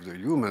anatomy of the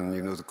human.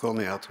 You know, the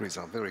coronary arteries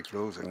are very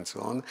close and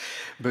so on.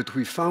 But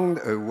we found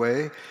a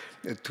way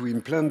to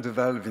implant the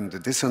valve in the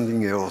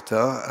descending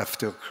aorta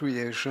after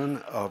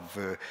creation of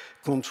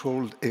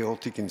controlled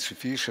aortic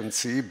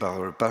insufficiency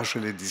by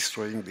partially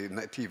destroying the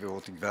native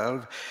aortic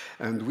valve.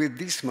 And with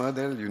this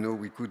model, you know,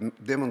 we could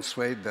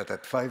demonstrate that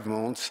at 5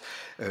 months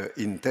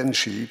in 10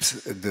 sheep,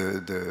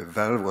 the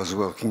valve was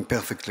working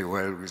perfectly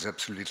well with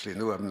absolutely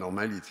no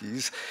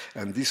abnormalities.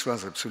 And this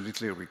was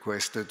absolutely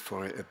requested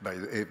by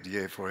the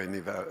FDA for any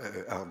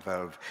heart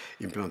valve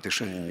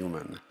implantation in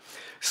human.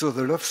 So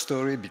the love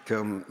story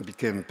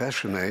became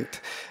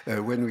passionate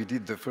when we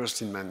did the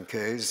first in-man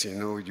case. You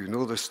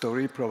know the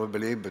story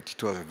probably, but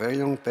it was very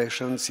young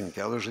patients in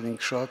cardiogenic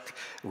shock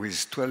with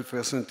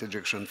 12%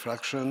 ejection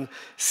fraction,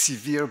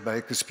 severe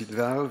bicuspid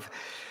valve,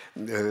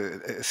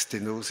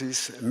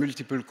 stenosis,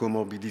 multiple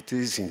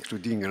comorbidities,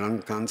 including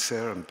lung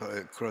cancer and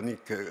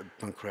chronic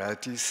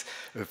pancreatitis,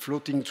 a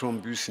floating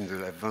thrombus in the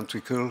left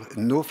ventricle,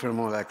 no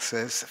femoral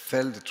access,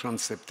 failed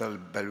transeptal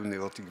balloon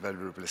aortic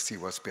valvuloplasty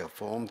was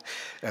performed,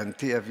 and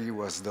TAVR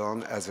was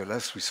done as a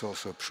last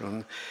resource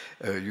option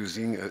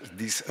using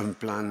this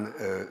unplanned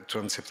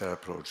transeptal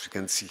approach. You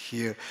can see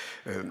here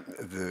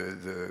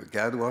the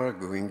gadwire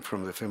going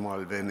from the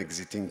femoral vein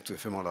exiting to the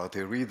femoral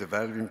artery, the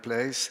valve in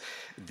place,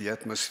 the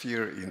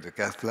atmosphere in the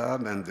cath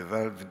lab, and the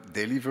valve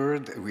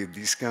delivered with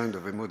this kind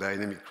of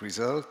hemodynamic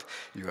result.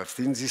 You have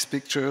seen these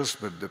pictures,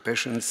 but the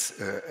patient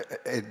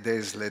 8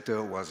 days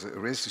later was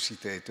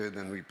resuscitated,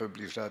 and we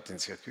published that in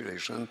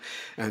Circulation.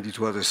 And it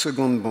was a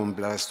second bomb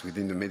blast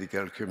within the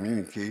medical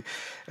community,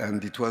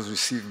 and it was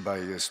received by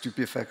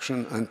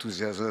stupefaction,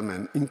 enthusiasm,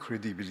 and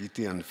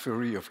incredibility and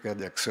fury of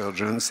cardiac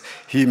surgeons.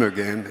 Him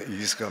again,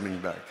 he is coming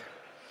back.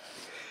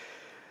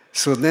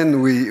 So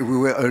then we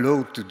were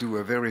allowed to do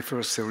a very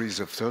first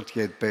series of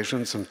 38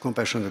 patients on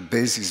compassionate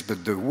basis,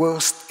 but the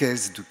worst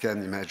case you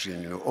can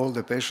imagine, you know, all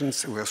the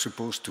patients were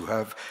supposed to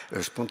have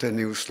a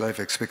spontaneous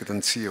life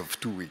expectancy of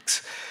 2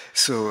 weeks.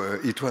 So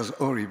it was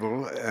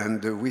horrible,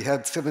 and we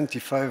had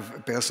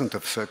 75%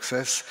 of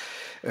success.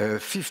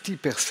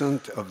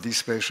 50% of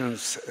these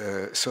patients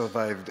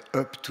survived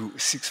up to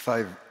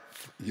 65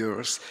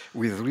 years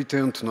with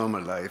return to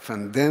normal life.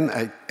 And then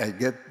I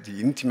get the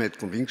intimate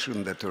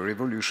conviction that a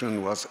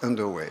revolution was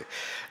underway.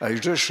 I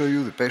just show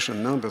you the patient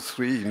number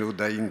 3, you know,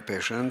 dying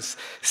patients.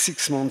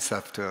 6 months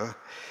after,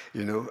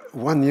 you know,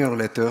 1 year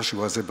later, she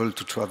was able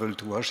to travel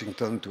to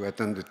Washington to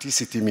attend the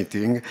TCT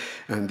meeting,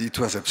 and it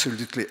was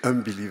absolutely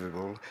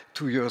unbelievable.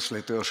 2 years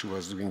later, she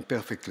was doing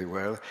perfectly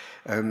well,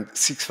 and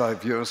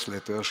 5 years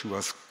later, she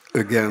was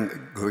again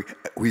going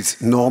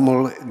with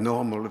normal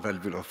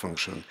valvular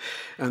function.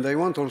 And I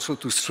want also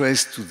to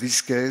stress to this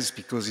case,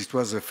 because it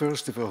was the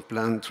first ever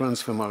planned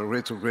transfemoral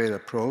retrograde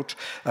approach,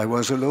 I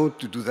was allowed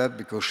to do that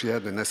because she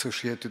had an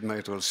associated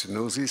mitral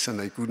stenosis and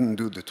I couldn't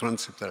do the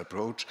transeptal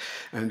approach.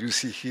 And you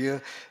see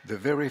here the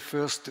very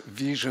first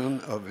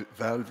vision of a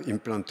valve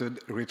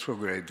implanted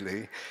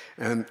retrogradely.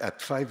 And at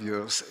 5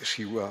 years,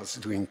 she was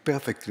doing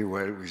perfectly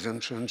well with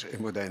unchanged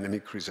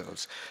hemodynamic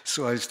results.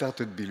 So I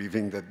started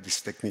believing that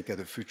this technique had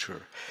a future.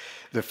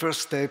 The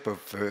first step of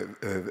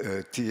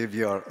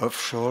TAVR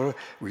offshore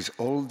with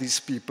all these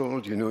people,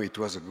 you know, it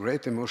was a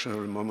great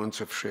emotional moment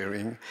of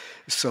sharing,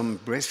 some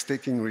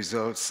breathtaking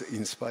results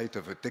in spite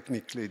of a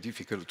technically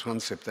difficult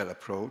transeptal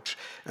approach.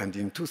 And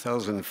in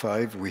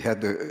 2005, we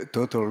had a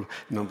total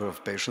number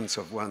of patients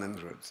of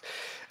 100.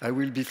 I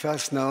will be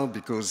fast now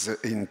because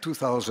in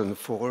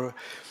 2004,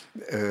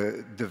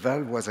 the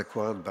valve was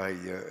acquired by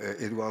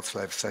Edwards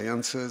Life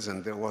Sciences,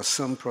 and there was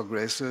some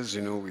progresses,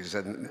 you know, with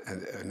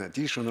an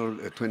additional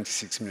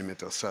 26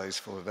 millimeter size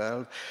for the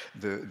valve,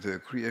 the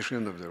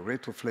creation of the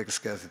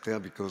retroflex catheter,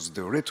 because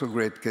the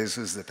retrograde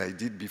cases that I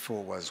did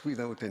before was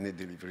without any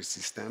delivery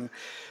system,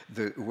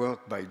 the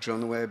work by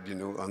John Webb, you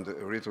know, on the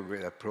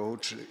retrograde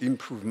approach,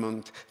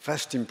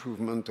 fast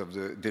improvement of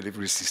the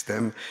delivery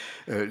system,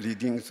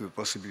 leading to the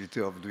possibility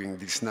of doing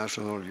these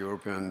national,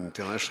 European,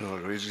 international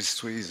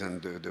registries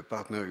and the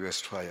partner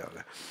US trial.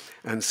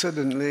 And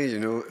suddenly, you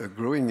know, a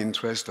growing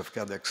interest of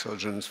cardiac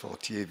surgeons for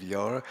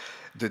TAVR.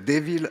 The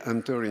devil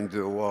entered in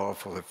the war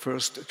for the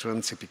first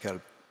transapical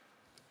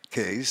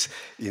case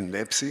in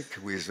Leipzig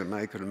with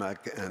Michael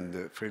Mack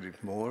and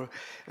Frederick Moore,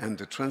 and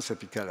the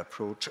transapical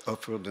approach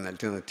offered an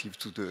alternative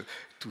to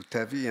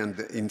TAVI, and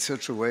in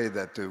such a way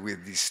that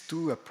with these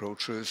two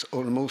approaches,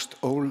 almost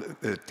all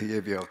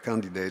TAVR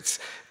candidates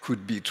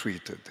could be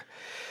treated.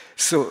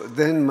 So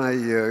then my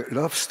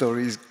love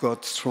stories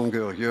got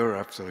stronger year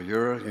after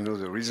year. You know,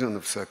 the reason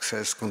of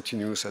success,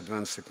 continuous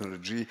advanced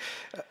technology,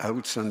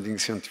 outstanding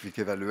scientific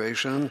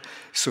evaluation.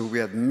 So we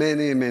had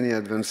many, many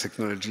advanced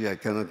technology. I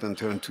cannot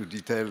enter into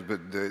detail,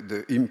 but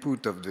the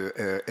input of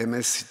the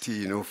MSCT,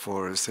 you know,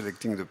 for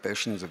selecting the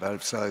patients, the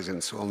valve size,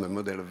 and so on, the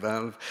model of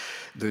valve.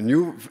 The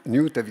new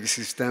TAVR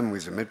system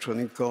with the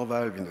Medtronic core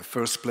valve in the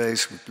first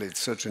place, we played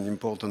such an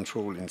important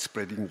role in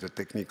spreading the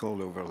technique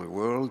all over the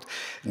world.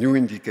 New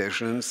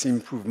indications,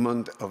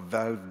 improvement of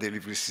valve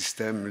delivery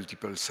system,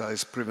 multiple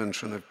size,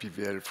 prevention of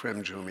PVL,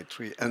 frame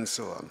geometry, and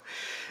so on.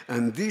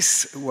 And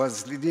this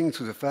was leading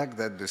to the fact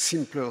that the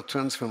simpler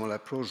transfemoral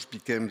approach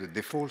became the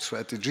default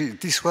strategy.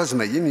 This was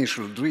my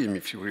initial dream,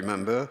 if you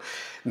remember.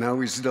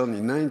 Now it's done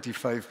in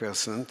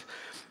 95%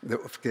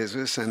 of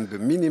cases, and the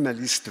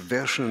minimalist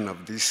version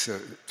of this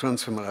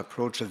transfemoral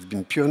approach has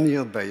been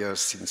pioneered by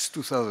us since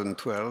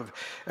 2012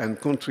 and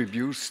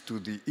contributes to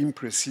the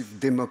impressive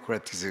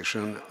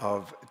democratization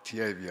of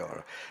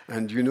TAVR.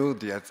 And you know,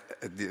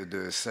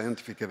 the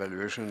scientific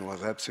evaluation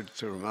was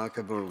absolutely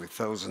remarkable, with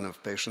thousands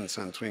of patients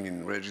entering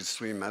in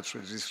registry, match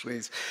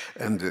registries,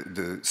 and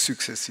the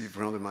successive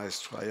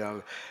randomized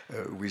trial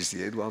with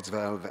the Edwards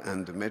valve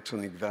and the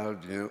Medtronic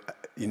valve, you know,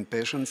 in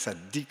patients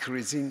at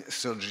decreasing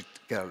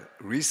surgical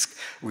risk,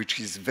 which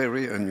is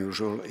very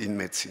unusual in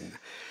medicine.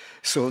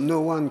 So no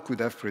one could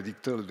have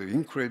predicted the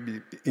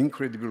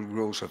incredible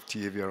growth of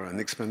TAVR and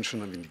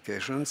expansion of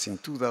indications. In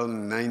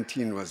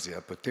 2019 was the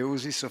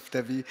apotheosis of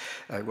TAVI.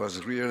 I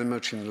was really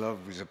much in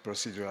love with the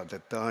procedure at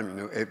that time, you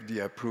know,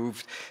 FDA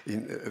approved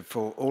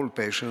for all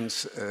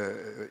patients,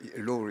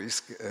 low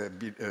risk,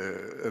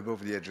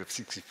 above the age of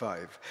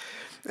 65.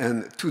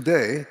 And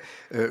today,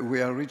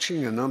 we are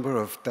reaching a number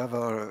of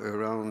TAVR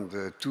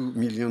around 2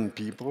 million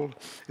people,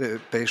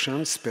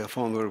 patients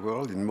performed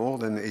worldwide in more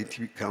than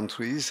 80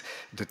 countries.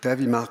 The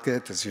TAVI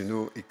market, as you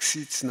know,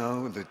 exceeds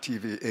now the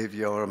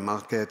TAVR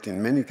market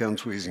in many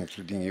countries,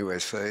 including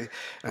USA,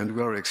 and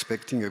we are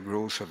expecting a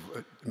growth of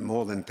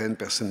more than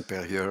 10%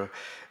 per year,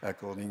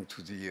 according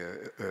to the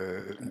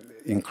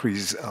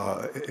increase,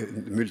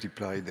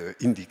 multiplied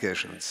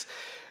indications.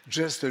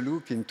 Just a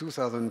look in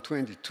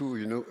 2022,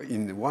 you know,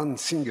 in one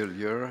single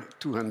year,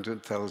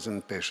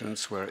 200,000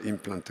 patients were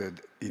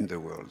implanted in the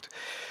world.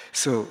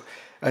 So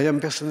I am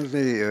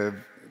personally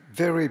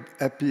very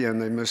happy,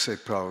 and I must say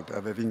proud,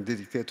 of having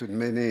dedicated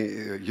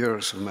many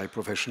years of my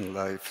professional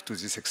life to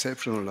this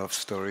exceptional love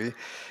story,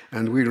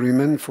 and will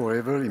remain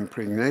forever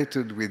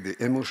impregnated with the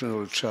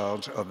emotional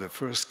charge of the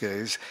first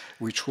case,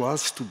 which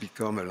was to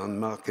become a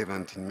landmark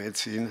event in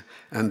medicine,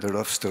 and the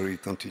love story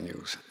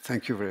continues.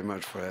 Thank you very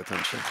much for your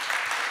attention.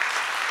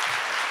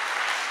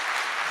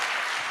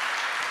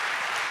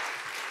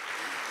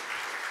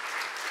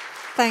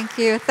 Thank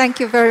you. Thank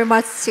you very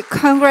much.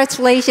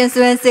 Congratulations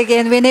once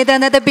again. We need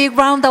another big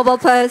round of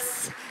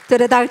applause to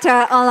the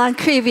Dr. Alain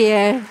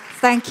Cribier.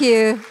 Thank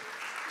you.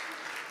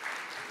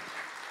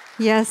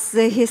 Yes,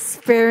 he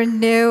spared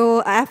no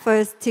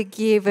efforts to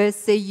give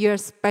us your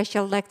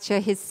special lecture,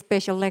 his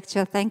special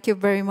lecture. Thank you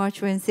very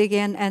much once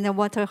again, and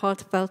what a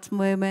heartfelt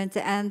moment.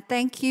 And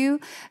thank you,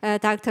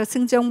 Dr.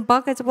 Seung-Jung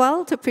as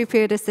well, to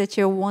prepare such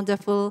a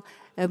wonderful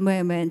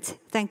moment.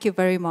 Thank you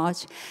very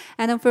much.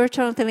 And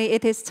unfortunately,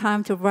 it is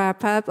time to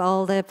wrap up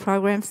all the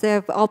programs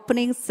of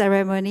opening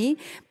ceremony.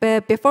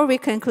 But before we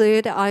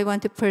conclude, I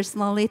want to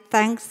personally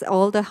thank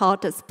all the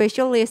heart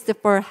specialists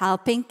for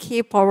helping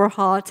keep our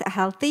heart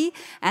healthy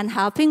and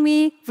helping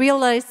me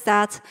realize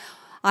that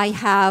I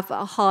have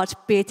a heart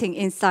beating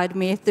inside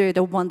me through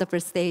the wonderful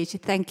stage.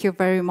 Thank you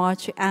very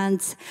much.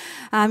 And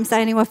I'm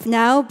signing off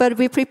now, but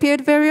we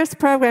prepared various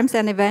programs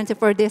and events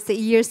for this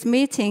year's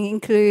meeting,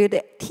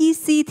 include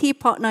TCT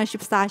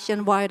partnership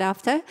session right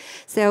after.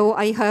 So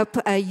I hope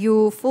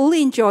you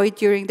fully enjoy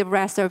during the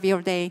rest of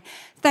your day.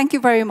 Thank you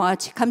very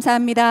much.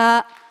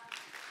 감사합니다.